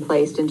briefly been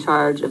placed in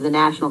charge of the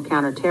National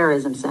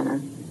Counterterrorism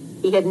Center,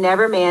 he had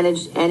never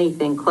managed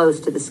anything close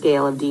to the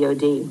scale of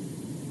DOD.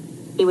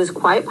 He was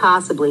quite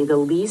possibly the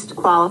least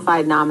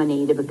qualified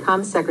nominee to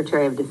become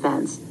Secretary of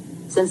Defense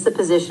since the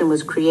position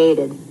was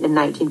created in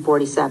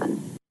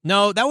 1947.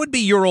 No, that would be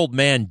your old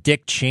man,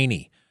 Dick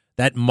Cheney,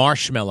 that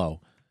marshmallow.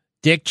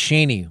 Dick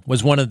Cheney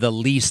was one of the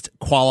least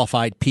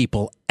qualified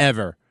people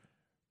ever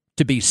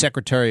to be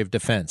Secretary of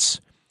Defense.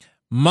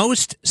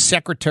 Most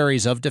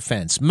secretaries of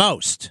defense,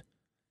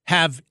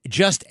 have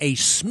just a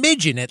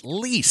smidgen at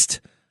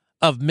least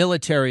of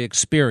military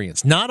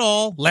experience. Not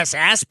all. Les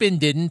Aspin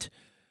didn't.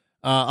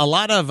 A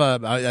lot of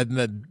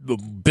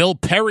Bill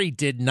Perry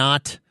did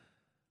not.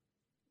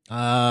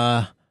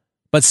 But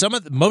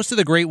most of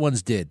the great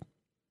ones did.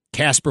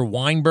 Caspar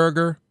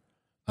Weinberger.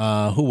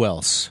 Who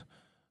else?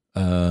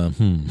 Where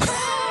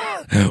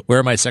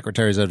are my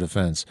secretaries of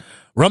defense?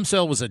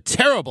 Rumsfeld was a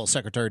terrible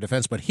secretary of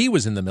defense, but he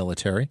was in the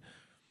military.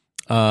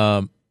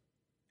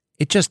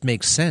 It just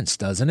makes sense,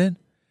 doesn't it?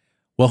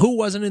 Well, who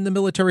wasn't in the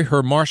military?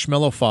 Her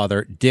marshmallow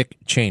father, Dick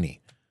Cheney.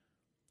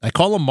 I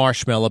call him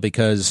marshmallow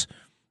because,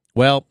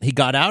 well, he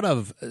got out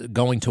of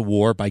going to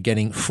war by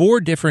getting 4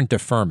 different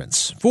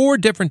deferments. 4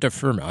 different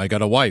deferments. I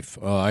got a wife.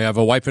 I have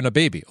a wife and a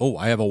baby. Oh,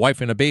 I have a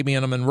wife and a baby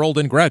and I'm enrolled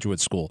in graduate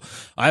school.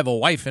 I have a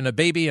wife and a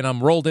baby and I'm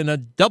enrolled in a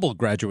double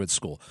graduate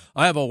school.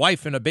 I have a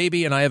wife and a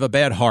baby and I have a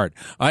bad heart.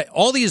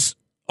 All these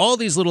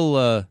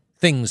little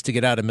things to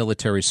get out of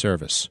military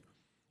service.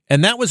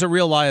 And that was a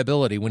real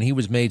liability when he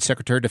was made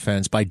Secretary of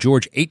Defense by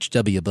George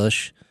H.W.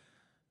 Bush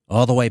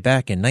all the way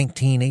back in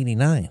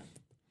 1989.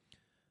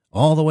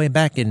 All the way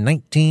back in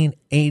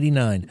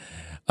 1989.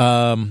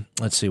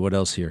 Let's see what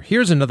else here.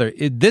 Here's another.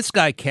 This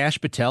guy, Kash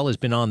Patel, has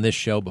been on this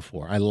show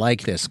before. I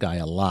like this guy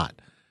a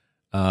lot.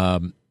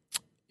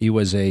 He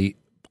was I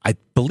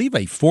believe,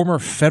 a former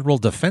federal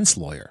defense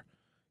lawyer.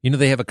 You know,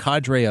 they have a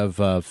cadre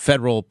of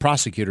federal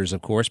prosecutors,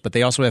 of course, but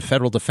they also have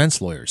federal defense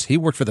lawyers. He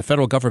worked for the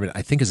federal government,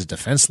 I think, as a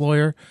defense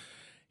lawyer.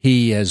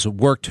 He has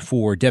worked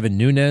for Devin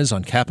Nunes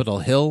on Capitol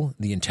Hill,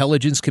 the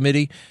Intelligence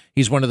Committee.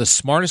 He's one of the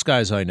smartest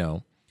guys I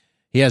know.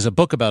 He has a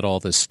book about all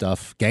this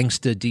stuff,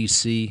 Gangsta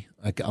DC.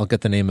 I'll get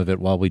the name of it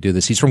while we do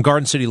this. He's from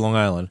Garden City, Long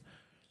Island.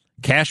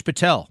 Kash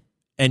Patel.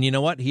 And you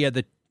know what? He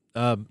had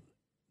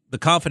the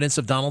confidence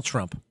of Donald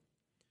Trump.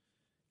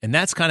 And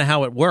that's kind of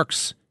how it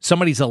works.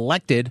 Somebody's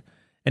elected,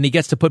 and he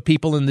gets to put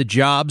people in the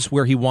jobs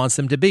where he wants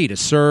them to be, to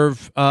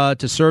serve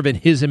in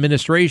his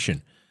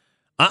administration.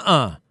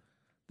 The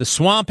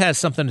swamp has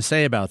something to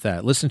say about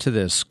that. Listen to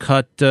this.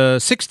 Cut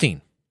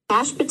 16.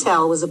 Kash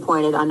Patel was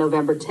appointed on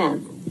November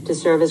 10th to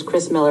serve as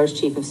Chris Miller's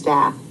chief of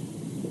staff.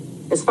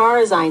 As far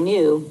as I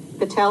knew,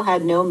 Patel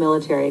had no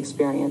military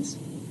experience.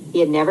 He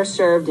had never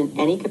served in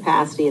any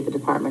capacity at the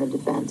Department of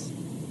Defense.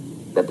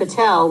 But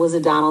Patel was a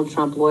Donald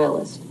Trump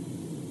loyalist.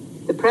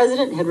 The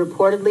president had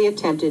reportedly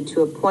attempted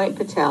to appoint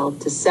Patel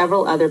to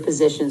several other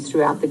positions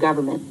throughout the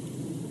government,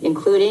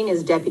 including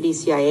as deputy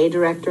CIA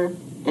director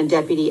and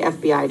deputy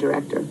FBI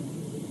director,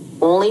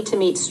 only to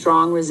meet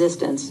strong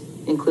resistance,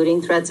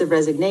 including threats of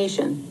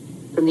resignation,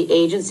 from the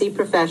agency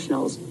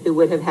professionals who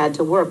would have had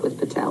to work with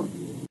Patel.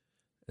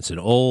 It's an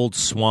old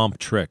swamp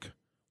trick.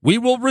 We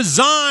will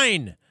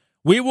resign.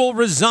 We will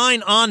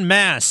resign en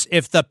masse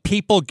if the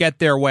people get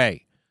their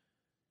way.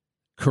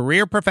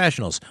 Career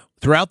professionals.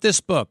 Throughout this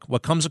book,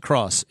 what comes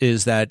across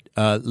is that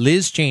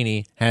Liz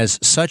Cheney has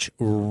such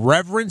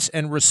reverence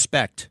and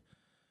respect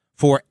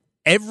for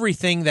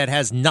everything that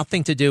has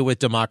nothing to do with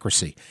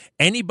democracy.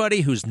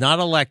 Anybody who's not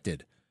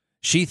elected,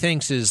 she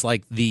thinks is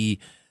like the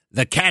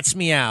cat's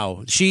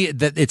meow.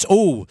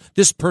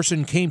 This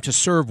person came to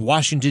serve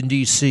Washington,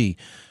 D.C.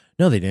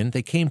 No, they didn't.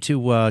 They came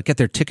to get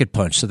their ticket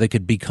punched so they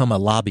could become a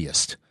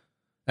lobbyist.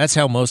 That's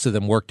how most of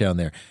them work down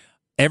there.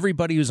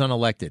 Everybody who's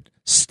unelected,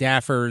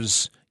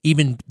 staffers,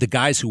 even the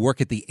guys who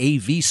work at the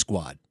AV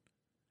squad.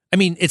 I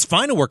mean, it's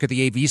fine to work at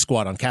the AV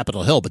squad on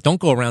Capitol Hill, but don't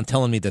go around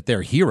telling me that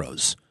they're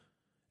heroes.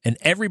 And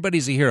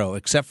everybody's a hero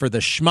except for the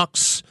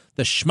schmucks,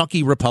 the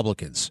schmucky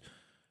Republicans.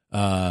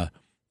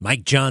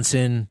 Mike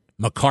Johnson,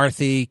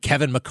 McCarthy,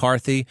 Kevin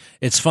McCarthy.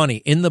 It's funny.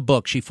 In the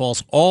book, she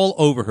falls all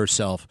over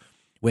herself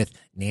with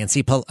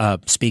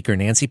Speaker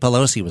Nancy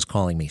Pelosi was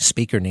calling me.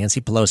 Speaker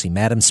Nancy Pelosi,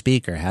 Madam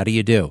Speaker, how do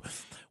you do?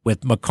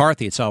 With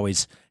McCarthy, it's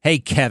always, hey,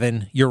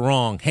 Kevin, you're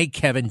wrong. Hey,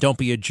 Kevin, don't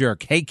be a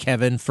jerk. Hey,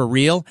 Kevin, for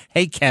real?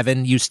 Hey,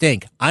 Kevin, you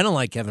stink. I don't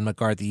like Kevin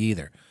McCarthy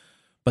either.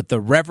 But the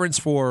reverence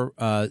for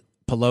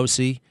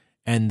Pelosi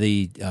and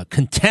the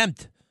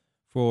contempt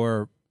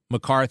for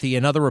McCarthy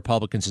and other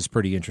Republicans is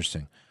pretty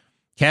interesting.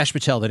 Kash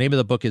Patel, the name of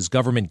the book is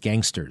Government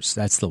Gangsters.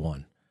 That's the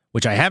one,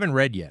 which I haven't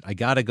read yet. I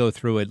got to go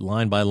through it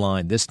line by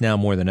line, this now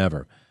more than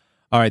ever.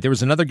 All right, there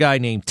was another guy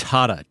named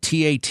Tata,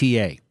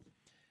 T-A-T-A.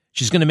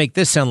 She's going to make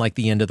this sound like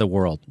the end of the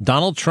world.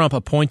 Donald Trump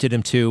appointed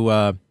him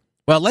to,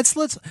 let's.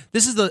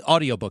 This is the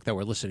audiobook that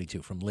we're listening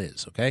to from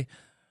Liz, okay?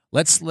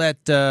 Let's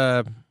let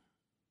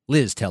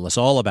Liz tell us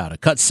all about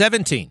it. Cut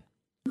 17.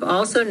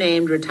 Also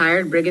named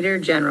retired Brigadier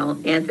General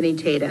Anthony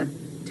Tata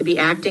to be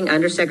acting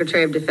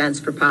Undersecretary of Defense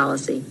for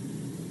Policy.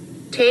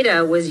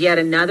 Tata was yet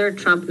another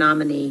Trump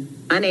nominee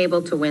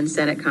unable to win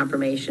Senate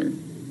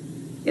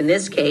confirmation. In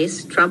this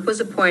case, Trump was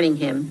appointing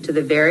him to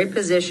the very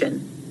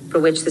position for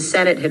which the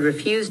Senate had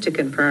refused to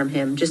confirm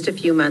him just a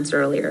few months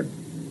earlier.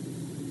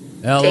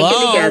 Hello?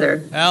 Taken together,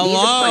 Hello? these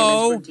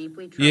appointments were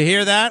deeply troubling. You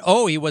hear that?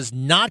 Oh, he was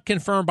not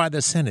confirmed by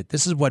the Senate.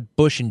 This is what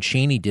Bush and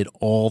Cheney did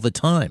all the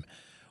time.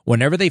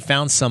 Whenever they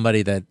found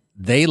somebody that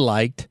they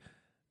liked,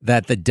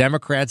 that the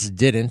Democrats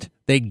didn't,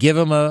 they'd give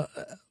them a,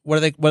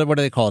 what do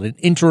they call it, an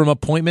interim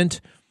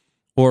appointment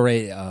or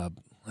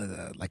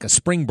like a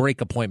spring break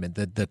appointment.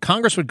 The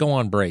Congress would go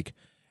on break,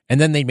 and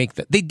then they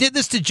did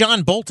this to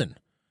John Bolton.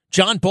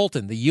 John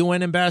Bolton, the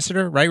UN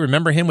ambassador, right?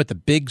 Remember him with the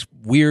big,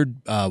 weird,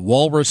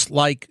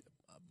 walrus-like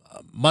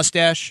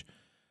mustache?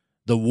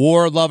 The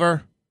war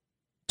lover,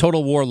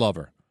 total war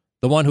lover.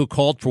 The one who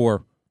called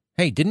for,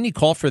 hey, didn't he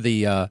call for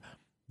the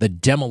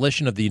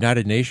demolition of the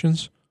United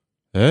Nations?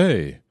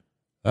 Hey,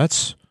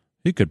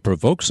 he could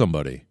provoke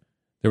somebody.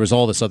 There was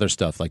all this other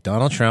stuff, like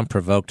Donald Trump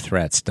provoked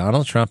threats.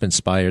 Donald Trump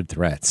inspired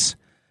threats.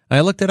 I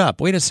looked it up.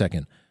 Wait a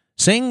second.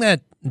 Saying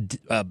that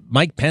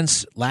Mike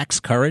Pence lacks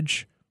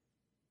courage,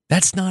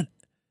 that's not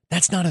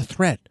a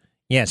threat.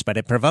 Yes, but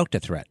it provoked a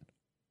threat.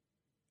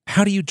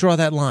 How do you draw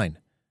that line?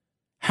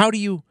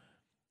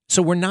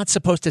 So we're not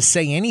supposed to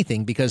say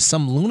anything because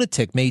some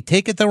lunatic may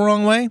take it the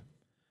wrong way?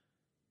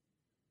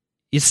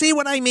 You see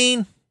what I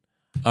mean?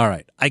 All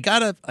right, I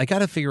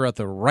gotta figure out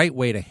the right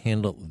way to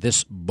handle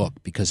this book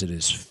because it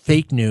is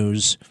fake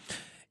news.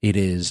 It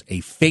is a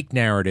fake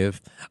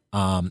narrative.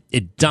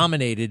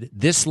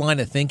 This line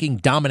of thinking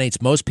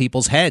dominates most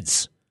people's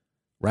heads,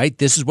 right?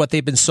 This is what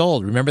they've been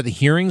sold. Remember the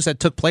hearings that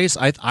took place?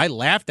 I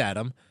laughed at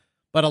them,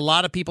 but a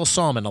lot of people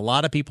saw them, and a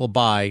lot of people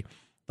buy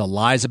the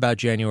lies about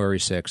January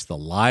 6th, the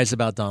lies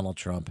about Donald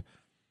Trump.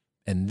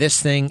 And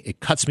this thing, it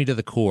cuts me to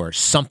the core.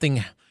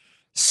 Something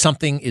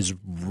is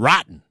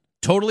rotten,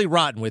 totally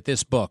rotten with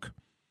this book.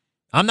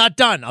 I'm not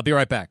done. I'll be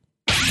right back.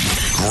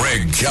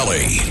 Greg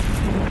Kelly.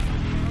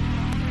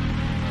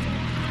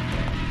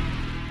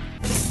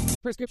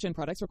 Prescription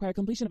products require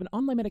completion of an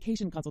online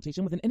medication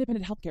consultation with an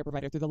independent healthcare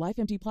provider through the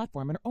LifeMD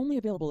platform and are only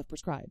available if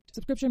prescribed.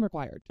 Subscription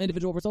required.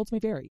 Individual results may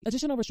vary.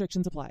 Additional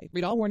restrictions apply.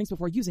 Read all warnings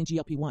before using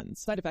GLP-1s.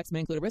 Side effects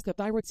may include a risk of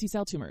thyroid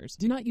C-cell tumors.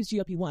 Do not use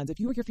GLP-1s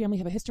if you or your family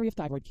have a history of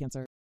thyroid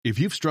cancer. If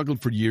you've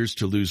struggled for years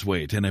to lose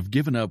weight and have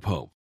given up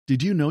hope,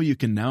 did you know you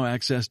can now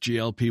access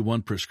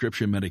GLP-1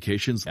 prescription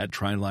medications at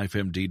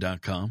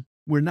TryLifeMD.com?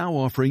 We're now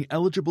offering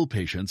eligible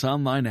patients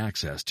online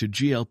access to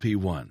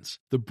GLP-1s,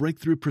 the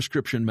breakthrough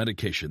prescription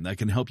medication that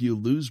can help you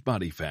lose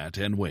body fat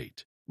and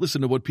weight. Listen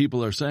to what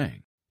people are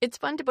saying. It's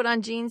fun to put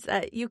on jeans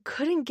that you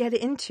couldn't get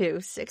into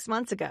 6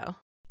 months ago.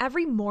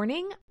 Every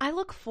morning, I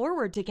look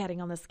forward to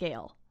getting on the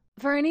scale.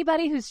 For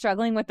anybody who's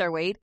struggling with their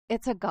weight,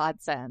 it's a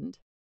godsend.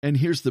 And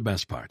here's the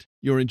best part.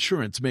 Your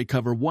insurance may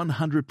cover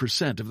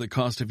 100% of the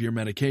cost of your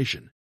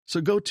medication.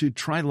 So go to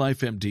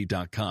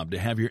TryLifeMD.com to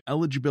have your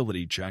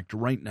eligibility checked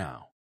right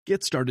now.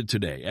 Get started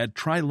today at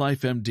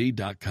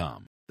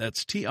TryLifeMD.com.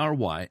 That's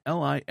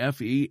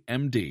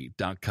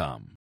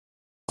TryLifeMD.com.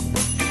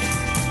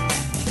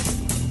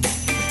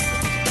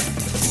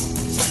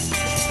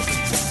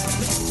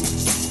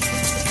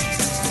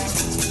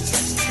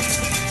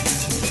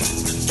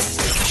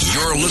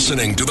 You're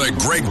listening to The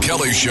Greg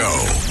Kelly Show.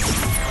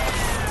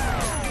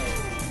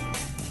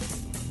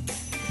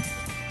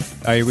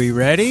 Are we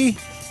ready?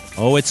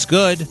 Oh, it's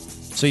good.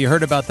 So you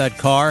heard about that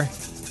car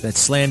that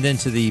slammed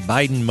into the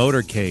Biden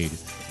motorcade.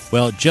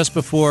 Well, just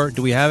before,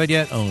 do we have it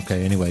yet? Oh,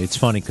 okay. Anyway, it's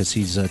funny because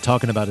he's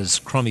talking about his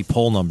crummy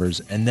poll numbers,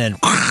 and then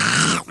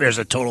there's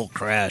a total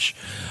crash.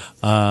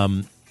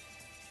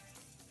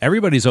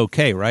 Everybody's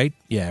okay, right?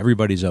 Yeah,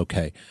 everybody's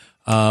okay.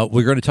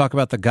 We're going to talk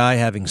about the guy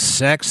having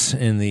sex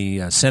in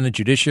the Senate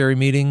Judiciary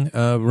meeting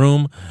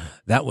room.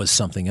 That was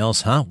something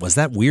else, huh? Was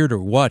that weird or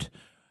what?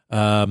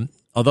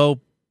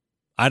 Although,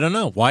 I don't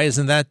know. Why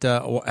isn't that?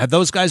 Have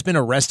those guys been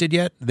arrested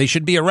yet? They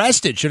should be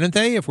arrested, shouldn't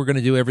they? If we're going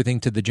to do everything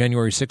to the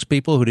January 6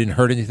 people who didn't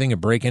hurt anything or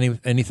break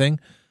anything,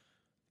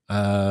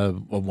 well,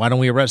 why don't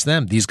we arrest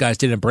them? These guys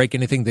didn't break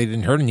anything. They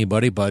didn't hurt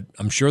anybody, but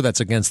I'm sure that's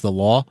against the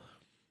law.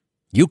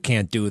 You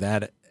can't do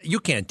that. You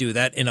can't do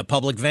that in a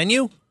public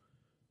venue.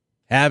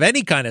 Have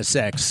any kind of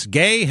sex,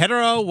 gay,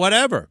 hetero,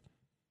 whatever.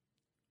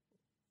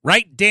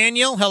 Right,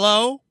 Daniel?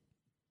 Hello?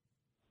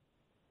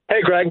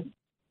 Hey, Greg.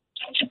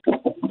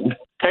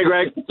 Hey,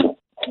 Greg.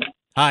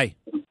 Hi.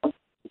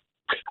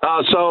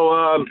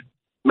 So,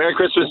 Merry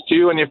Christmas to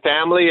you and your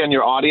family and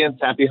your audience.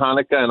 Happy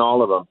Hanukkah and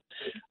all of them.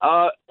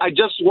 I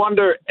just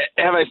wonder,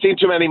 have I seen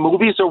too many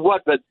movies or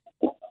what? But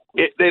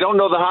they don't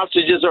know the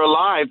hostages are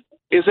alive.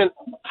 Isn't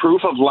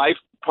proof of life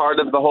part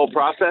of the whole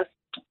process?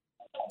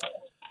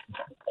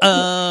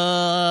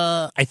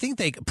 I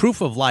think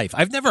proof of life.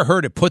 I've never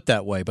heard it put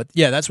that way, but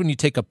yeah, that's when you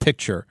take a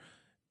picture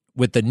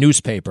with the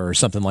newspaper or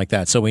something like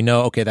that, so we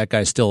know, okay, that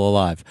guy's still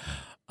alive.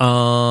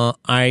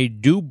 I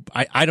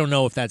don't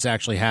know if that's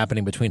actually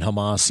happening between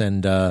Hamas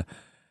and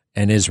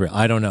Israel.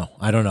 I don't know.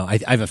 I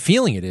have a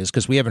feeling it is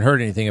because we haven't heard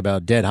anything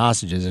about dead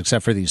hostages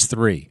except for these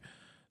three.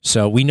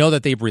 So we know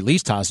that they've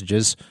released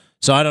hostages.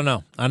 So I don't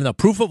know.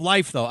 Proof of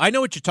life, though. I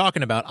know what you're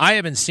talking about. I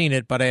haven't seen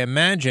it, but I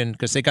imagine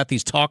because they got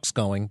these talks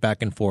going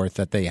back and forth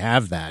that they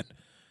have that.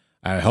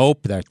 I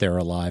hope that they're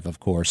alive,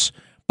 of course.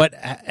 But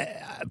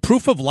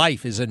proof of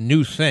life is a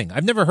new thing.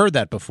 I've never heard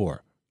that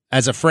before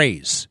as a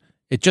phrase.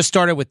 It just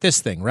started with this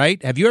thing, right?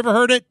 Have you ever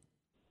heard it?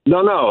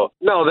 No.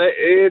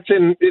 It's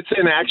in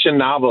action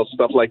novels,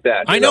 stuff like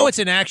that. I know it's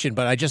in action,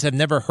 but I just have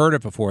never heard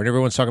it before. And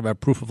everyone's talking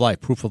about proof of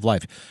life, proof of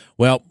life.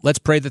 Well, let's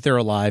pray that they're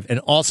alive. And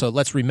also,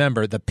 let's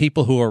remember the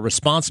people who are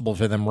responsible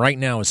for them right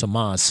now is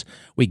Hamas.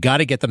 We got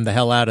to get them the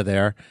hell out of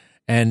there.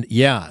 And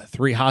yeah,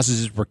 3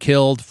 hostages were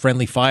killed.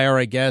 Friendly fire,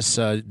 I guess.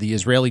 The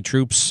Israeli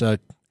troops,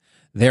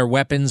 their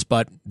weapons.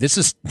 But this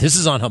is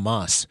on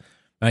Hamas.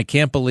 I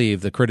can't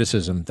believe the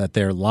criticism that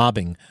they're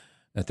lobbing,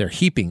 that they're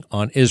heaping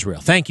on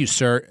Israel. Thank you,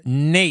 sir.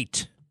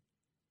 Nate.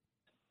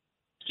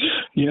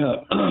 Yeah,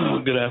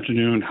 good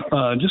afternoon.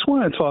 Just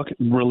want to talk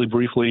really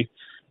briefly,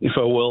 if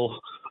I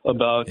will,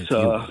 about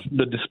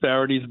the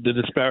disparities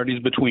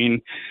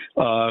between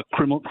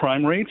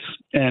crime rates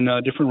and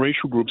different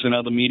racial groups, and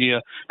how the media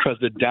tries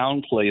to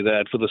downplay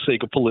that for the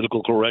sake of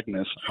political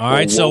correctness. All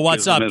right, so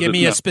what's up? Give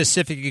me a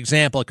specific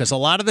example, because a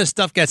lot of this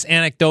stuff gets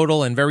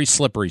anecdotal and very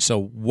slippery.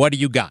 So what do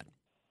you got?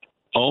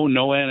 Oh,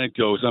 no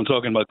anecdotes. I'm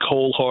talking about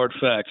cold, hard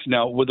facts.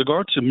 Now, with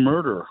regard to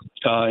murder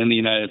in the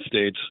United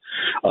States,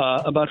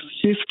 about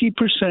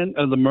 50%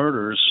 of the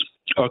murders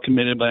are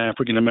committed by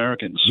African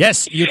Americans.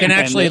 Yes, you can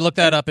actually look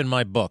that up in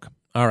my book.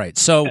 All right,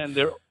 so and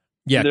they're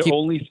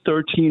only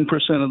 13%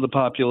 of the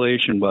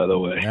population, by the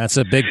way. That's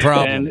a big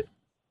problem. And,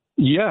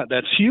 yeah,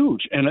 that's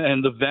huge.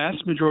 And the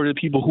vast majority of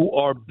people who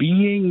are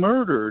being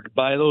murdered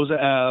by those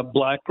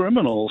black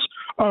criminals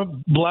are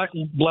black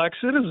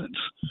citizens.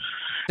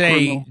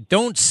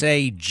 Don't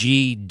say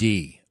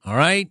GD, all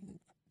right?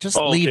 Just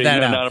leave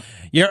that out.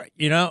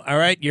 All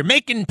right? You're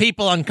making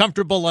people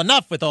uncomfortable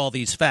enough with all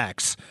these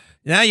facts.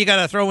 Now you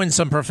got to throw in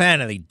some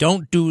profanity.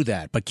 Don't do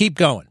that, but keep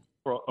going.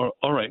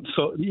 All right.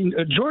 So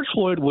George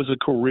Floyd was a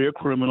career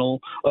criminal,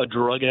 a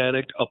drug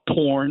addict, a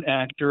porn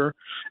actor,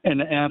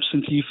 and an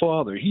absentee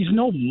father. He's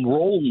no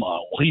role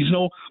model. He's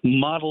no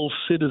model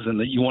citizen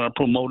that you want to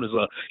promote as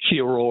a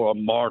hero or a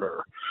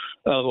martyr.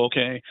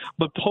 Okay?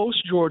 But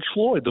post George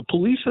Floyd, the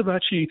police have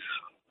actually,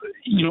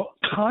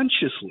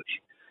 consciously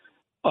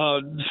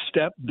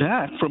step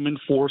back from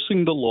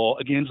enforcing the law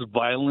against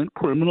violent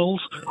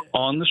criminals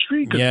on the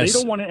street because they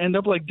don't want to end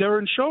up like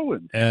Darren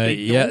Chauvin.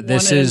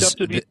 This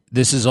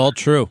is all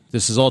true.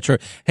 This is all true.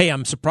 Hey,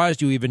 I'm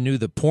surprised you even knew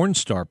the porn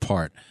star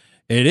part.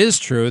 It is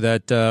true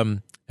that,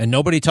 and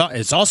nobody taught.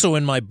 It's also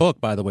in my book,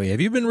 by the way. Have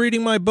you been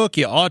reading my book?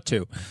 You ought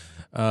to.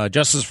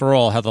 Justice for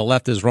All: How the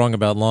Left is Wrong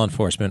About Law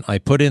Enforcement. I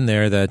put in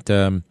there that,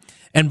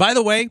 and by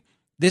the way,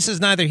 this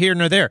is neither here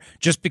nor there.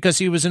 Just because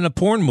he was in a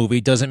porn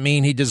movie doesn't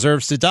mean he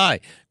deserves to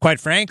die. Quite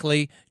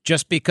frankly,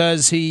 just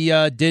because he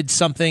did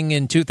something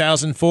in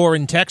 2004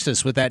 in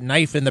Texas with that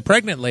knife in the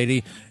pregnant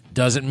lady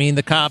doesn't mean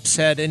the cops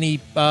had any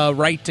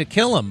right to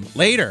kill him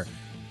later.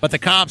 But the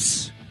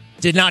cops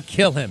did not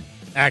kill him.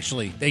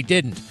 Actually, they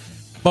didn't.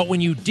 But when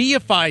you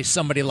deify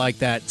somebody like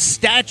that,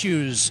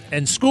 statues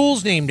and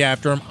schools named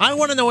after him, I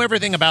want to know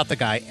everything about the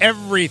guy.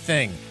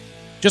 Everything.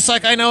 Just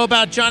like I know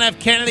about John F.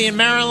 Kennedy and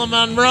Marilyn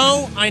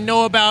Monroe, I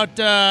know about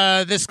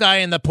this guy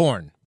in the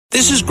porn.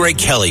 This is Greg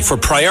Kelly for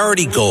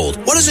Priority Gold.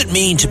 What does it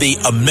mean to be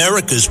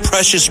America's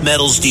precious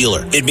metals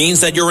dealer? It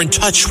means that you're in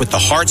touch with the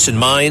hearts and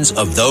minds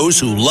of those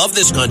who love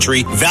this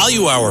country,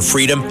 value our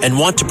freedom, and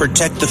want to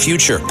protect the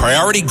future.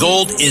 Priority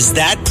Gold is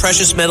that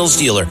precious metals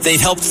dealer. They've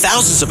helped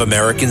thousands of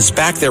Americans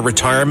back their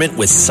retirement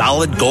with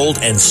solid gold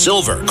and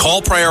silver.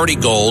 Call Priority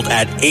Gold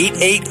at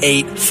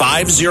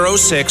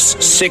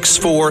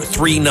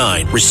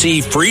 888-506-6439.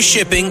 Receive free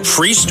shipping,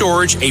 free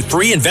storage, a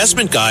free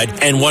investment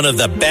guide, and one of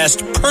the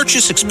best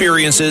purchase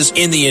experiences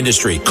in the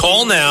industry.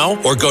 Call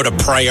now or go to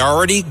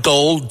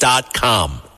PriorityGold.com.